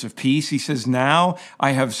the Prince of Peace. He says, now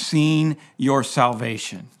I have seen your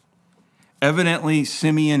salvation. Evidently,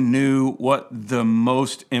 Simeon knew what the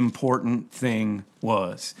most important thing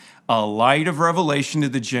was: a light of revelation to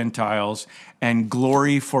the Gentiles and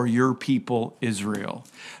glory for your people, Israel.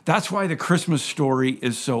 That's why the Christmas story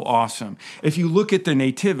is so awesome. If you look at the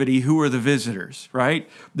nativity, who are the visitors, right?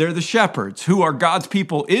 They're the shepherds, who are God's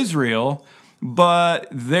people, Israel, but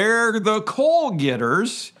they're the coal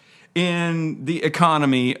getters in the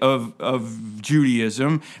economy of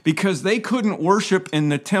Judaism, because they couldn't worship in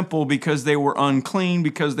the temple because they were unclean,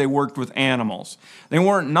 because they worked with animals. They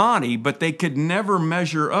weren't naughty, but they could never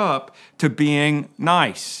measure up to being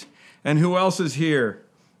nice. And who else is here?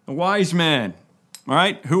 The wise men,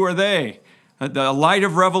 right? Who are they? The light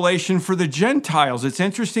of revelation for the Gentiles. It's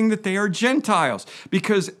interesting that they are Gentiles,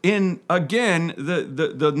 because in, again,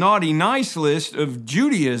 the naughty nice list of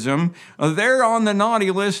Judaism, they're on the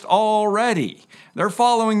naughty list already. They're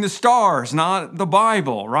following the stars, not the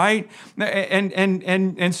Bible, right?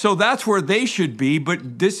 And so that's where they should be,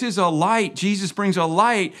 but this is a light. Jesus brings a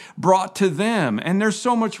light brought to them, and there's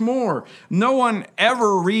so much more. No one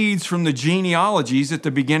ever reads from the genealogies at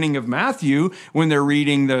the beginning of Matthew when they're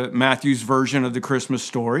reading the Matthew's version of the Christmas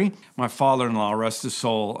story. My father-in-law, rest his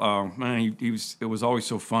soul, it was always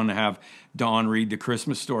so fun to have Don read the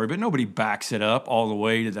Christmas story, but nobody backs it up all the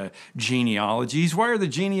way to the genealogies. Why are the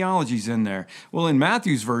genealogies in there? Well, in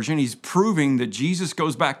Matthew's version, he's proving that Jesus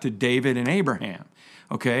goes back to David and Abraham.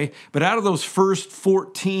 Okay, but out of those first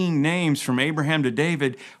 14 names from Abraham to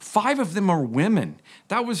David, 5 of them are women.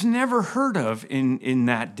 That was never heard of in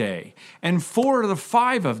that day. And 4 of the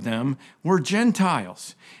 5 of them were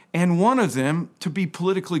Gentiles. And one of them, to be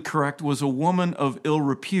politically correct, was a woman of ill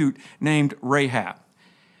repute named Rahab.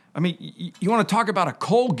 I mean, you want to talk about a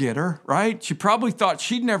coal getter, right? She probably thought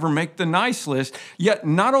she'd never make the nice list. Yet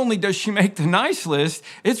not only does she make the nice list,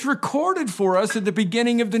 it's recorded for us at the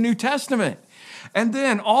beginning of the New Testament. And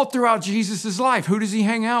then all throughout Jesus' life, who does he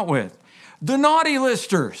hang out with? The naughty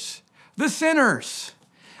listers, the sinners.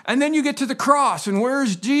 And then you get to the cross, and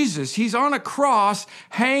where's Jesus? He's on a cross,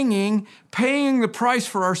 hanging, paying the price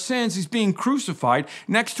for our sins. He's being crucified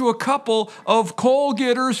next to a couple of coal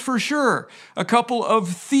getters for sure. A couple of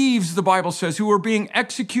thieves, the Bible says, who are being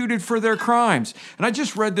executed for their crimes. And I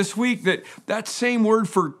just read this week that same word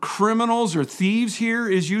for criminals or thieves here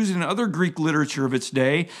is used in other Greek literature of its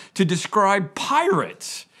day to describe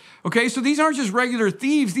pirates. Okay, so these aren't just regular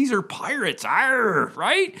thieves, these are pirates,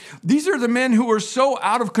 right? These are the men who were so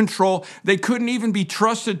out of control, they couldn't even be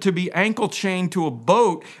trusted to be ankle chained to a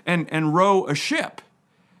boat and row a ship.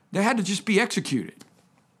 They had to just be executed.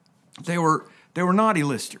 They were naughty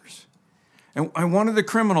listers. And one of the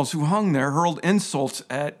criminals who hung there hurled insults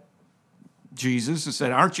at Jesus and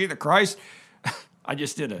said, "Aren't you the Christ?" I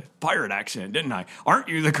just did a pirate accent, didn't I? "Aren't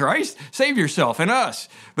you the Christ? Save yourself and us."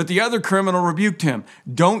 But the other criminal rebuked him.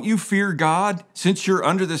 "Don't you fear God? Since you're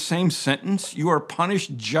under the same sentence, you are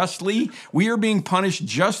punished justly. We are being punished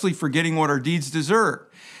justly for getting what our deeds deserve."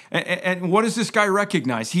 And what does this guy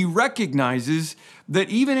recognize? He recognizes that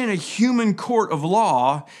even in a human court of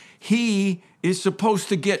law, he is supposed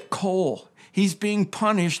to get coal. He's being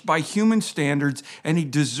punished by human standards, and he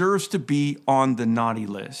deserves to be on the naughty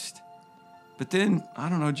list. But then, I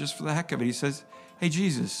don't know, just for the heck of it, he says, "Hey,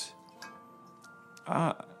 Jesus,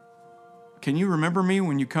 can you remember me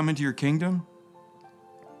when you come into your kingdom?"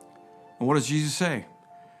 And what does Jesus say?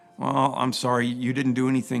 "Well, I'm sorry, you didn't do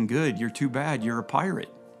anything good. You're too bad. You're a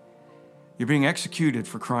pirate. You're being executed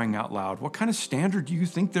for crying out loud. What kind of standard do you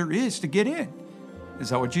think there is to get in?" Is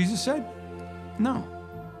that what Jesus said? No.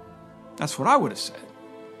 That's what I would have said.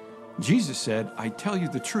 Jesus said, "I tell you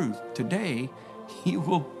the truth, today, you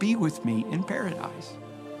will be with me in paradise."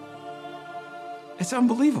 It's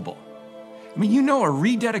unbelievable. I mean, you know, a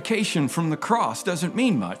rededication from the cross doesn't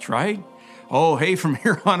mean much, right? Oh, hey, from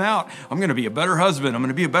here on out, I'm going to be a better husband. I'm going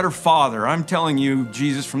to be a better father. I'm telling you,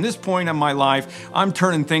 Jesus, from this point in my life, I'm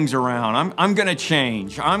turning things around. I'm going to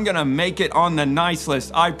change. I'm going to make it on the nice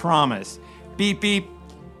list. I promise. Beep, beep,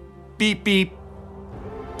 beep, beep,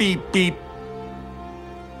 beep, beep,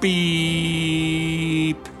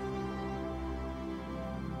 beep.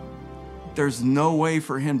 There's no way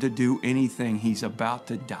for him to do anything. He's about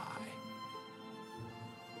to die.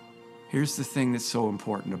 Here's the thing that's so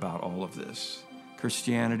important about all of this.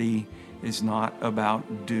 Christianity is not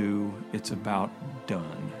about do, it's about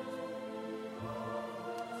done.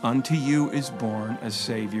 Unto you is born a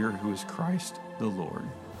Savior who is Christ the Lord.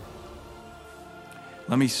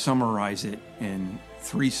 Let me summarize it in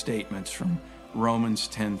 3 statements from Romans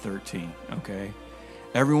 10:13, okay?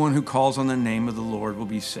 Everyone who calls on the name of the Lord will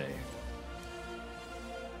be saved.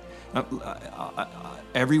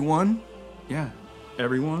 Everyone, yeah,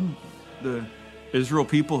 everyone. The Israel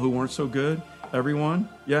people who weren't so good, everyone,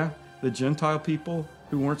 yeah. The Gentile people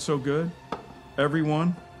who weren't so good,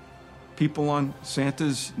 everyone. People on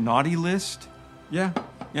Santa's naughty list, yeah,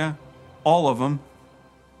 all of them.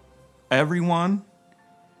 Everyone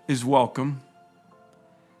is welcome.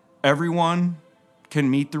 Everyone can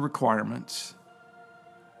meet the requirements.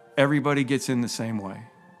 Everybody gets in the same way.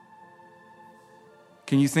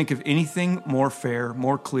 Can you think of anything more fair,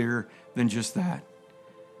 more clear than just that?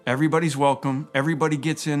 Everybody's welcome, everybody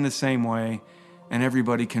gets in the same way, and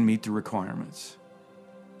everybody can meet the requirements.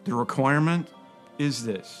 The requirement is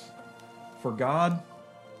this: for God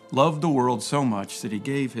loved the world so much that he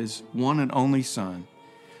gave his one and only Son,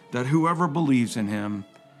 that whoever believes in him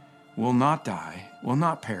will not die, will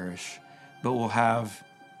not perish, but will have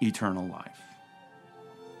eternal life.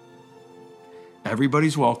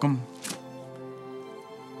 Everybody's welcome.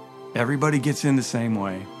 Everybody gets in the same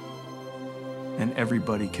way, and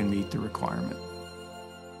everybody can meet the requirement.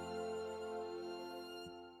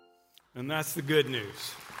 And that's the good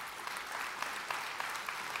news.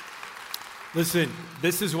 Listen,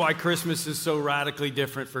 this is why Christmas is so radically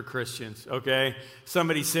different for Christians, okay?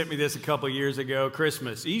 Somebody sent me this a couple years ago.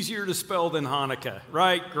 Christmas, easier to spell than Hanukkah,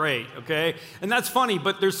 right? Great, okay? And that's funny,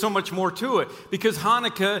 but there's so much more to it, because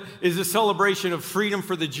Hanukkah is a celebration of freedom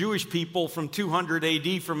for the Jewish people from 200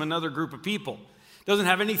 AD from another group of people. It doesn't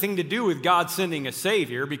have anything to do with God sending a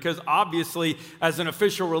Savior, because obviously, as an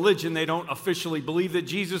official religion, they don't officially believe that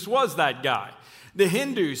Jesus was that guy. The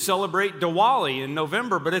Hindus celebrate Diwali in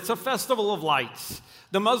November, but it's a festival of lights.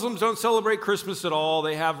 The Muslims don't celebrate Christmas at all.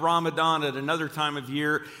 They have Ramadan at another time of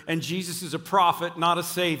year, and Jesus is a prophet, not a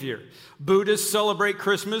savior. Buddhists celebrate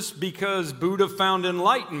Christmas because Buddha found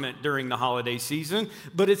enlightenment during the holiday season,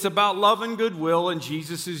 but it's about love and goodwill, and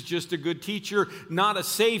Jesus is just a good teacher, not a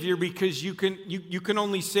savior, because you can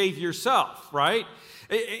only save yourself, right?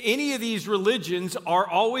 Any of these religions are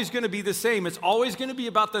always going to be the same. It's always going to be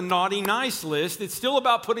about the naughty nice list. It's still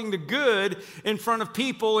about putting the good in front of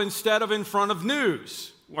people instead of in front of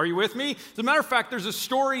news. Are you with me? As a matter of fact, there's a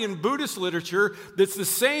story in Buddhist literature that's the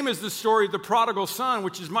same as the story of the prodigal son,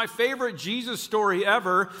 which is my favorite Jesus story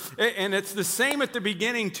ever. And it's the same at the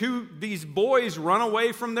beginning. These boys run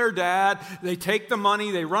away from their dad. They take the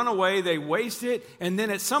money, they run away, they waste it, and then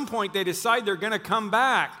at some point they decide they're going to come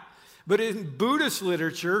back. But in Buddhist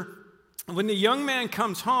literature, when the young man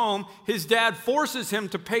comes home, his dad forces him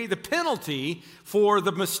to pay the penalty for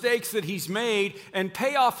the mistakes that he's made and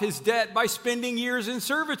pay off his debt by spending years in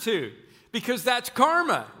servitude, because that's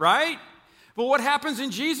karma, right? But what happens in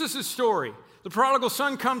Jesus' story? The prodigal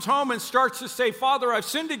son comes home and starts to say, "Father, I've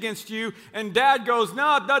sinned against you." And dad goes,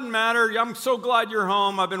 "No, it doesn't matter. I'm so glad you're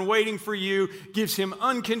home. I've been waiting for you." Gives him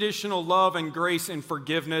unconditional love and grace and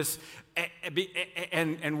forgiveness,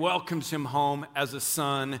 and welcomes him home as a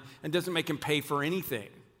son, and doesn't make him pay for anything.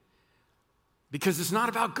 Because it's not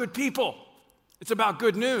about good people. It's about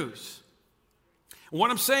good news.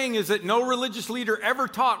 What I'm saying is that no religious leader ever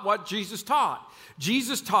taught what Jesus taught.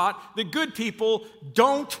 Jesus taught that good people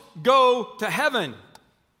don't go to heaven.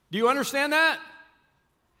 Do you understand that?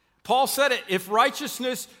 Paul said it, if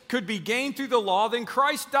righteousness could be gained through the law, then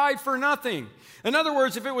Christ died for nothing. In other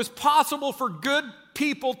words, if it was possible for good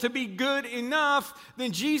people to be good enough,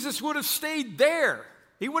 then Jesus would have stayed there.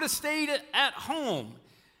 He would have stayed at home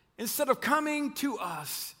instead of coming to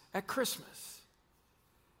us at Christmas.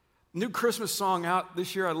 New Christmas song out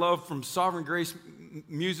this year I love from Sovereign Grace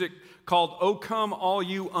Music called "O Come All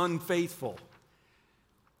You Unfaithful."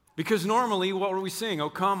 Because normally, what do we sing? "O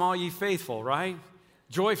come all ye faithful," right?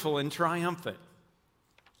 Joyful and triumphant.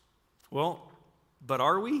 Well, but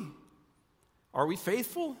are we? Are we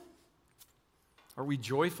faithful? Are we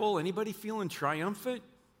joyful? Anybody feeling triumphant?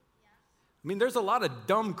 I mean, there's a lot of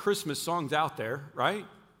dumb Christmas songs out there, right?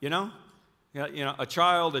 You know, a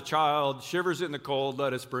child shivers in the cold.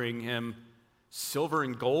 Let us bring him silver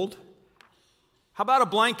and gold. How about a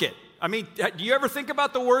blanket? I mean, do you ever think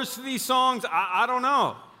about the words to these songs? I don't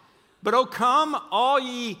know. But "O come, all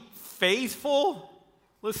ye faithful."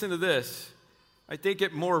 Listen to this. I think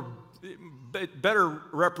it better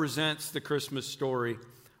represents the Christmas story.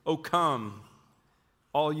 "O come,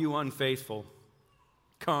 all you unfaithful.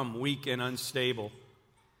 Come, weak and unstable.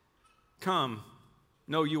 Come,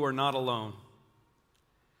 know you are not alone.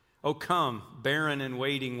 O come, barren and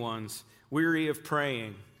waiting ones, weary of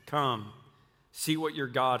praying. Come, see what your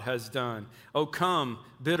God has done. O come,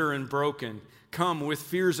 bitter and broken. Come, with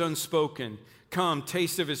fears unspoken. Come,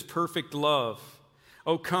 taste of his perfect love.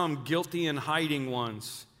 O come, guilty and hiding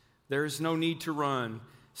ones, There is no need to run.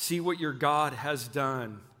 See what your God has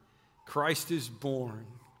done. Christ is born.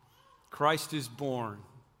 Christ is born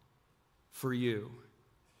for you.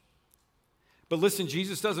 But listen,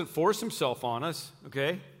 Jesus doesn't force himself on us,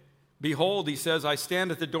 okay? Behold, he says, I stand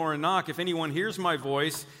at the door and knock. If anyone hears my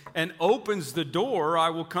voice and opens the door, I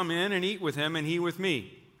will come in and eat with him and he with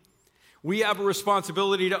me. We have a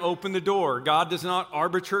responsibility to open the door. God does not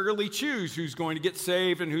arbitrarily choose who's going to get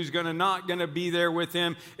saved and who's not going to be there with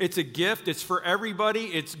him. It's a gift. It's for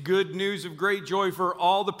everybody. It's good news of great joy for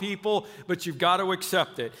all the people, but you've got to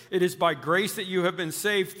accept it. It is by grace that you have been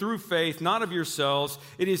saved through faith, not of yourselves.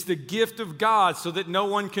 It is the gift of God so that no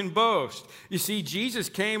one can boast. You see, Jesus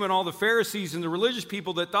came and all the Pharisees and the religious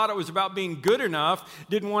people that thought it was about being good enough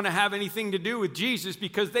didn't want to have anything to do with Jesus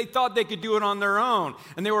because they thought they could do it on their own,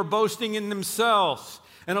 and they were boasting in themselves.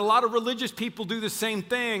 And a lot of religious people do the same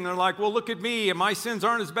thing. They're like, well, look at me, and my sins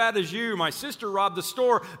aren't as bad as you. My sister robbed the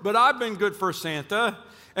store, but I've been good for Santa.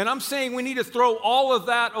 And I'm saying we need to throw all of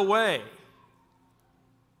that away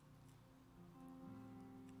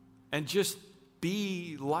and just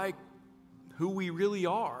be like who we really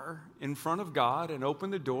are in front of God and open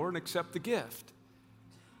the door and accept the gift.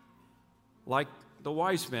 Like the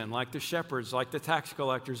wise men, like the shepherds, like the tax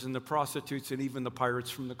collectors and the prostitutes and even the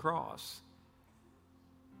pirates from the cross.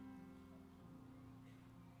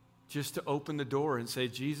 Just to open the door and say,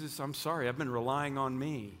 Jesus, I'm sorry, I've been relying on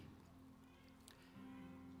me.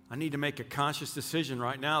 I need to make a conscious decision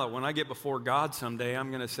right now that when I get before God someday, I'm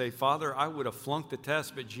going to say, Father, I would have flunked the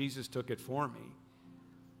test, but Jesus took it for me.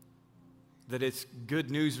 That it's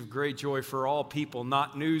good news of great joy for all people,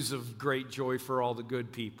 not news of great joy for all the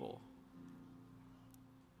good people.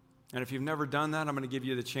 And if you've never done that, I'm going to give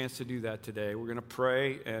you the chance to do that today. We're going to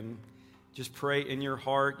pray, and just pray in your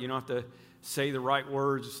heart. You don't have to say the right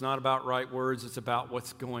words. It's not about right words. It's about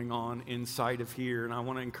what's going on inside of here. And I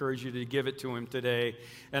want to encourage you to give it to him today.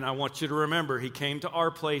 And I want you to remember, he came to our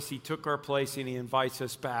place, he took our place, and he invites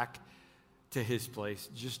us back to his place.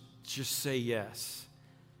 Just say yes.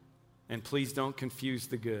 And please don't confuse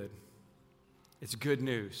the good. It's good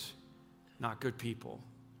news, not good people.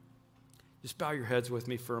 Just bow your heads with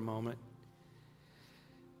me for a moment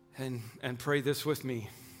and pray this with me.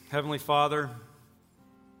 Heavenly Father,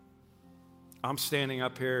 I'm standing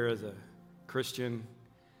up here as a Christian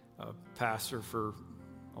pastor for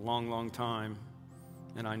a long, long time,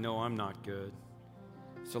 and I know I'm not good.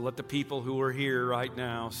 So let the people who are here right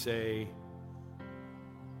now say,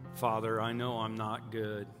 Father, I know I'm not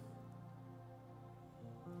good,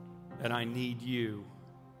 and I need you.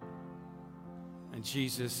 And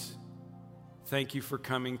Jesus, thank you for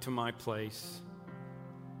coming to my place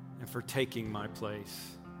and for taking my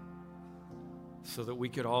place so that we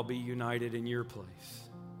could all be united in your place.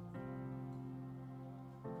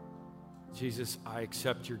 Jesus, I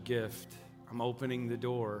accept your gift. I'm opening the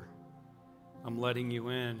door. I'm letting you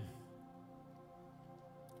in.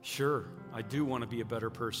 Sure, I do want to be a better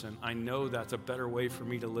person. I know that's a better way for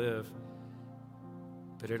me to live.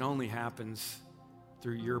 But it only happens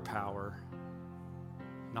through your power,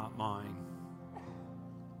 not mine.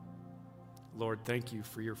 Lord, thank you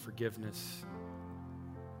for your forgiveness.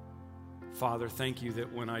 Father, thank you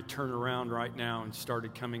that when I turn around right now and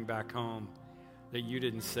started coming back home, that you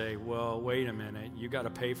didn't say, well, wait a minute, you got to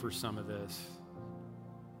pay for some of this.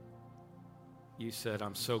 You said,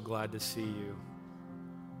 I'm so glad to see you.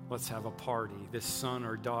 Let's have a party. This son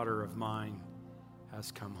or daughter of mine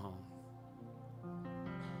has come home.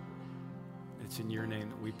 It's in your name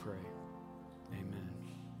that we pray. Amen.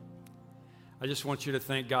 I just want you to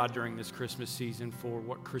thank God during this Christmas season for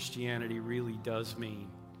what Christianity really does mean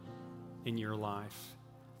in your life.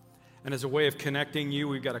 And as a way of connecting you,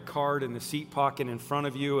 we've got a card in the seat pocket in front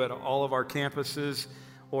of you at all of our campuses.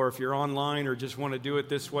 Or if you're online or just want to do it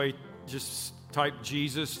this way, just type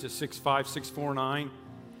Jesus to 65649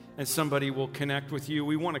 and somebody will connect with you.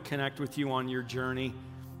 We want to connect with you on your journey.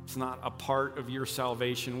 It's not a part of your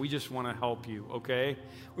salvation. We just want to help you, okay?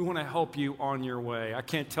 We want to help you on your way. I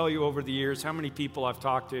can't tell you over the years how many people I've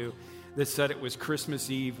talked to that said it was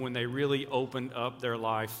Christmas Eve when they really opened up their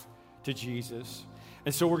life to Jesus.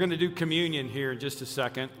 And so we're going to do communion here in just a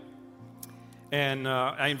second. And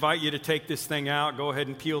I invite you to take this thing out. Go ahead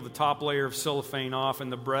and peel the top layer of cellophane off,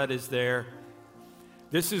 and the bread is there.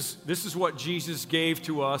 This is what Jesus gave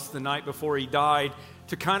to us the night before he died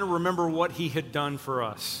to kind of remember what he had done for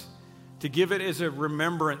us, to give it as a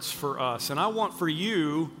remembrance for us. And I want for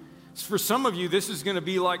you For some of you, this is going to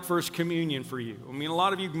be like First Communion for you. I mean, a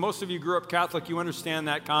lot of you, most of you grew up Catholic, you understand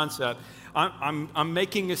that concept. I'm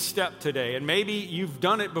making a step today, and maybe you've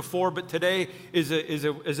done it before, but today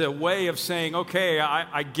is a way of saying, okay,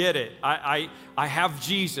 I get it. I have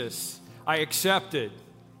Jesus. I accepted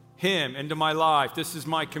him into my life. This is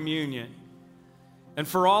my communion. And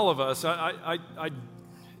for all of us,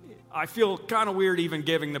 I feel kind of weird even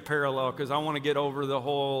giving the parallel because I want to get over the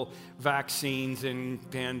whole vaccines and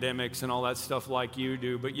pandemics and all that stuff like you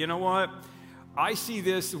do. But you know what? I see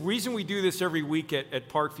this. The reason we do this every week at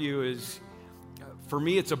Parkview is, for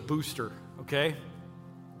me, it's a booster, okay?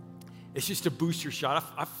 It's just a booster shot.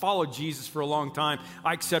 I followed Jesus for a long time.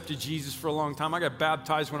 I accepted Jesus for a long time. I got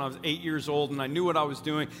baptized when I was 8 years old, and I knew what I was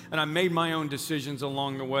doing, and I made my own decisions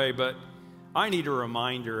along the way. But I need a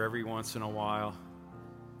reminder every once in a while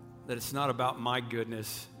that it's not about my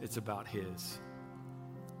goodness, it's about his.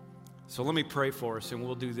 So let me pray for us, and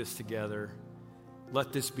we'll do this together.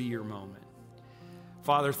 Let this be your moment.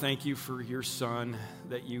 Father, thank you for your Son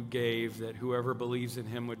that you gave, that whoever believes in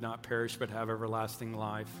him would not perish but have everlasting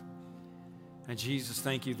life. And Jesus,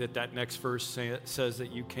 thank you that that next verse says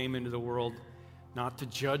that you came into the world not to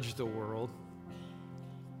judge the world,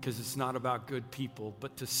 because it's not about good people,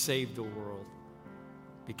 but to save the world,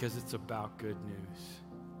 because it's about good news.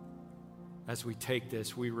 As we take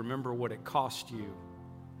this, we remember what it cost you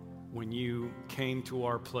when you came to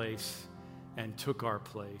our place and took our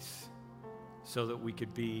place so that we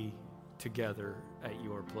could be together at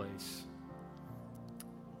your place.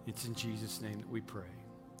 It's in Jesus' name that we pray.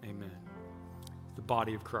 Amen. The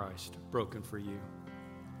body of Christ broken for you.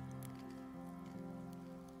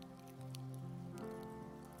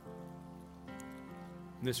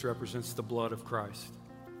 And this represents the blood of Christ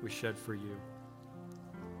we shed for you.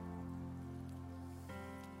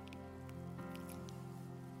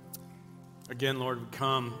 Again, Lord, we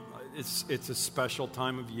come. It's a special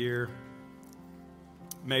time of year.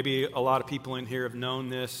 Maybe a lot of people in here have known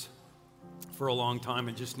this for a long time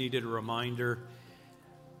and just needed a reminder.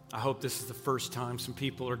 I hope this is the first time some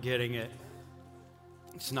people are getting it.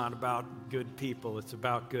 It's not about good people. It's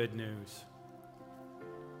about good news.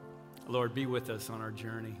 Lord, be with us on our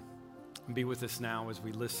journey. And be with us now as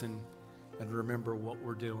we listen and remember what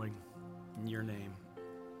we're doing. In your name,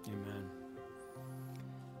 amen.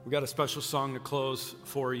 We've got a special song to close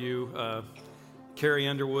for you. Carrie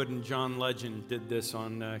Underwood and John Legend did this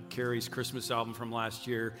on Carrie's Christmas album from last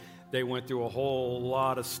year. They went through a whole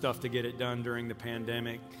lot of stuff to get it done during the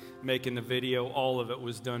pandemic. Making the video, all of it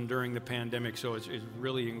was done during the pandemic, so it's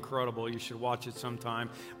really incredible. You should watch it sometime.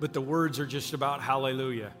 But the words are just about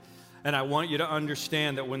hallelujah. And I want you to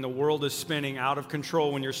understand that when the world is spinning out of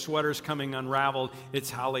control, when your sweater's coming unraveled, it's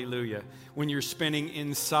hallelujah. When you're spinning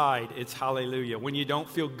inside, it's hallelujah. When you don't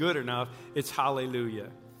feel good enough, it's hallelujah.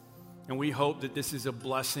 And we hope that this is a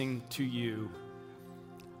blessing to you.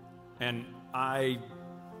 And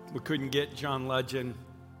we couldn't get John Legend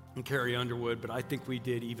and Carrie Underwood, but I think we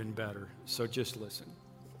did even better. So just listen.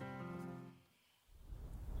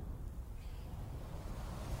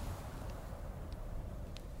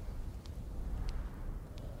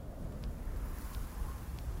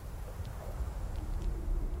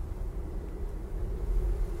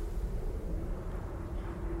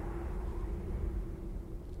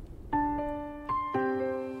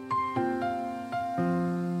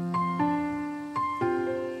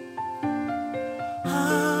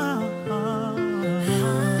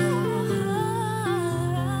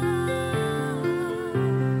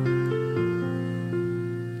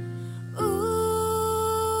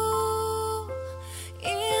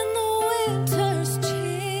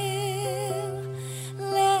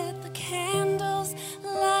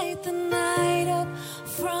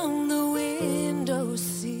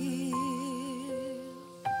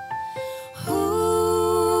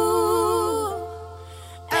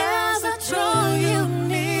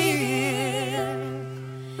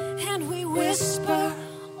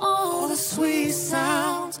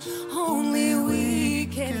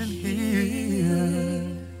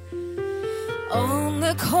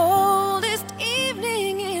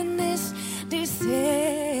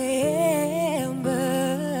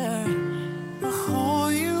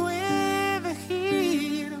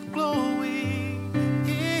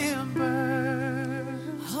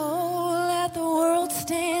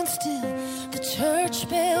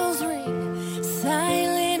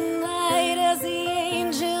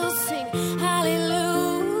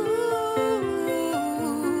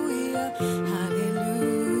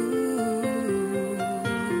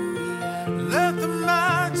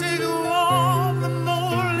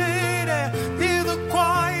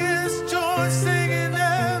 Singing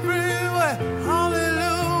everywhere,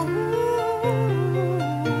 hallelujah.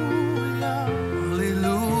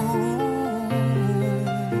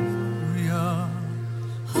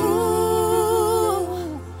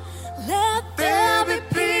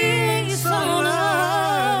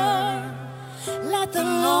 let the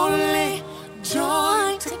lonely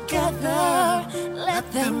join together. Let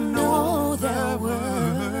them know their worth.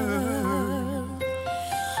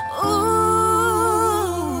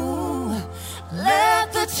 Ooh,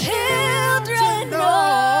 let the children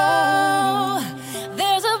know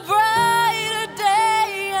there's a brighter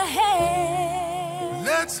day ahead.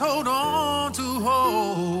 Let's hold on to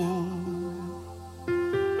hope.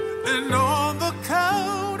 And on the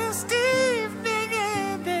coldest evening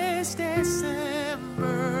in this December,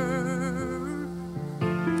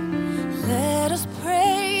 let us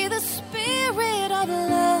pray the spirit of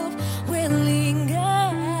love will linger.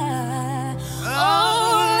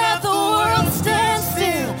 Oh, let the world stand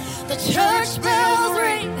still, the church bells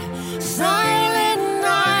ring, silent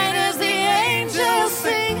night as the angels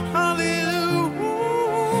sing. Hallelujah,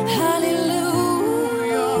 hallelujah.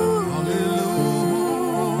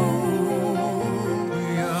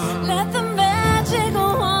 Let the magic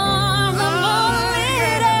wand, the moon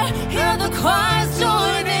leader, hear the choirs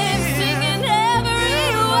join in, singing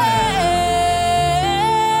every way.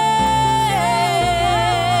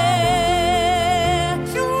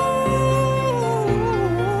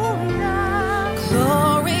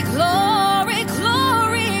 Glory, glory,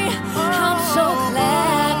 glory. I'm so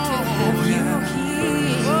glad to have you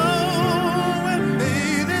here. oh, and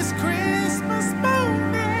may this Christmas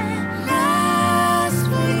moment Last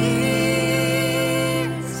for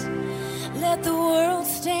years. Let the world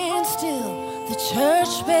stand still, the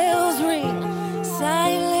church bells ring,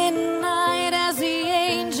 silent night as the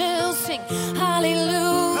angels sing.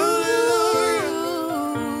 Hallelujah,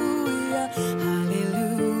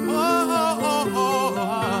 hallelujah.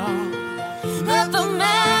 Let the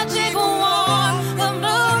magic wand, the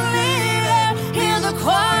moon leader, hear the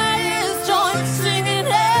choirs join, singing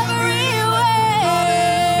every way.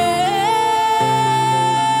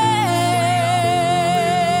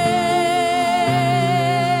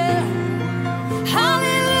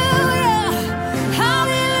 Hallelujah,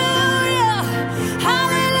 hallelujah,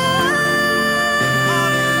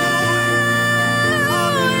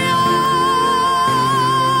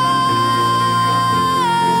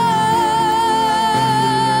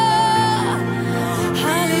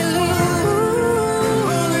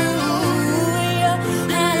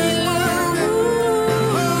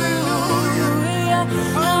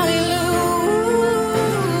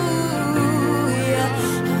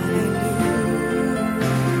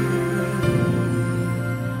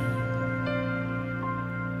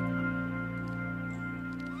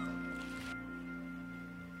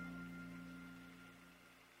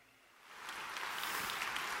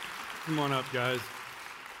 Come on up, guys.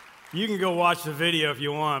 You can go watch the video if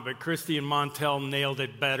you want, but Christy and Montel nailed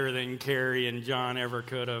it better than Carrie and John ever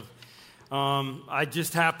could have. I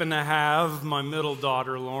just happen to have my middle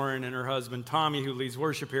daughter, Lauren, and her husband, Tommy, who leads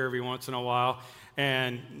worship here every once in a while.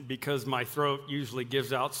 And because my throat usually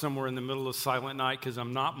gives out somewhere in the middle of Silent Night because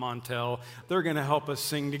I'm not Montel, they're going to help us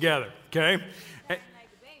sing together, okay?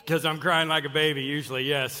 Because I'm crying like a baby usually,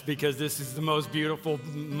 yes, because this is the most beautiful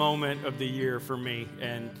moment of the year for me,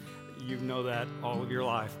 and you know that all of your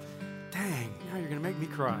life. Dang, now you're going to make me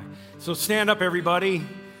cry. So stand up, everybody,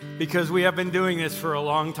 because we have been doing this for a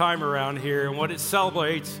long time around here, and what it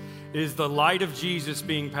celebrates is the light of Jesus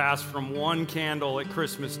being passed from one candle at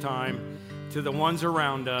Christmas time to the ones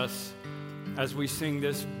around us as we sing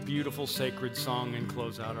this beautiful sacred song and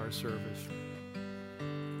close out our service.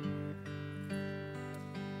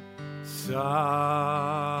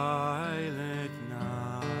 Silent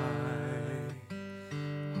night,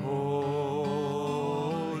 holy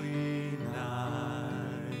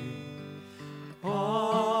night,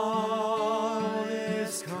 all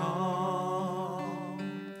is calm,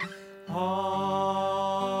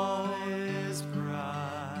 all is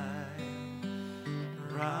bright,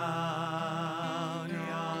 round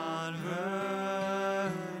yon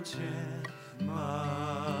virgin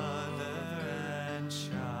mother and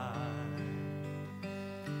child.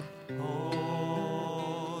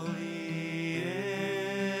 Holy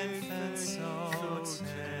infant, so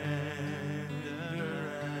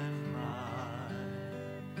tender and mild,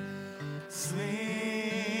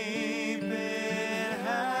 sleep in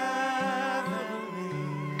heavenly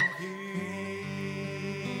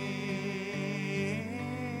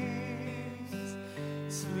peace,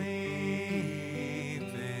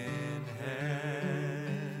 sleep in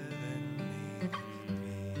heavenly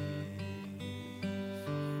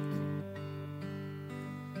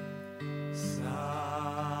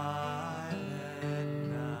silent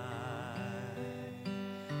night,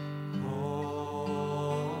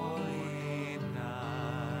 holy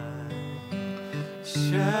night,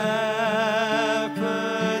 shepherds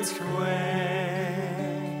quake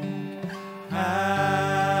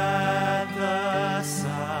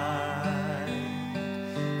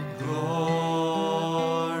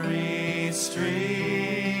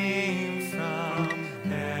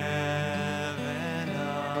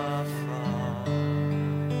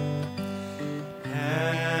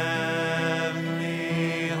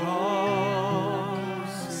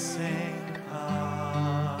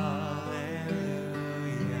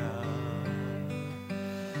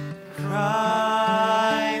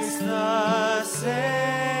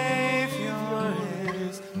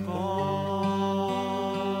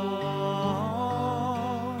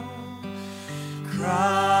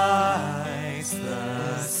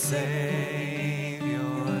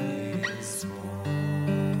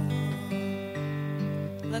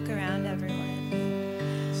Look around, everyone.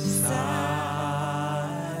 Silent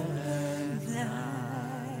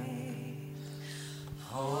night,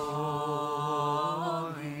 holy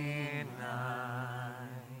night,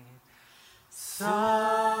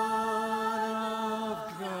 Son of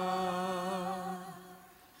God,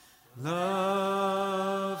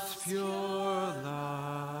 love's pure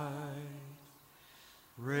light,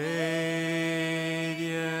 radiant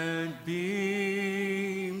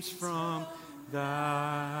beams from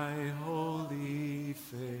thy holy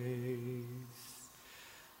face.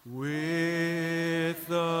 With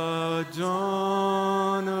the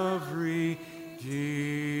dawn of redeeming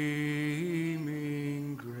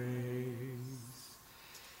grace,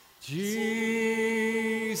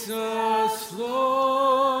 Jesus,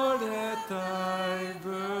 Lord, at thy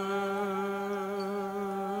birth,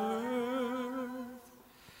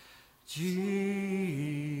 Jesus,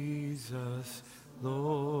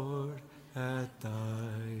 Lord, at thy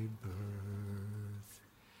birth.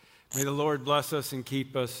 May the Lord bless us and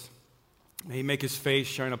keep us. May he make his face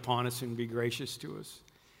shine upon us and be gracious to us.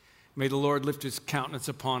 May the Lord lift his countenance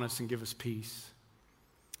upon us and give us peace.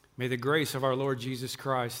 May the grace of our Lord Jesus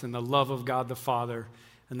Christ and the love of God the Father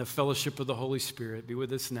and the fellowship of the Holy Spirit be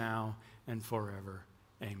with us now and forever.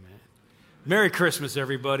 Amen. Merry Christmas,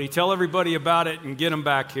 everybody. Tell everybody about it and get them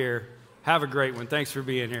back here. Have a great one. Thanks for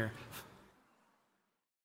being here.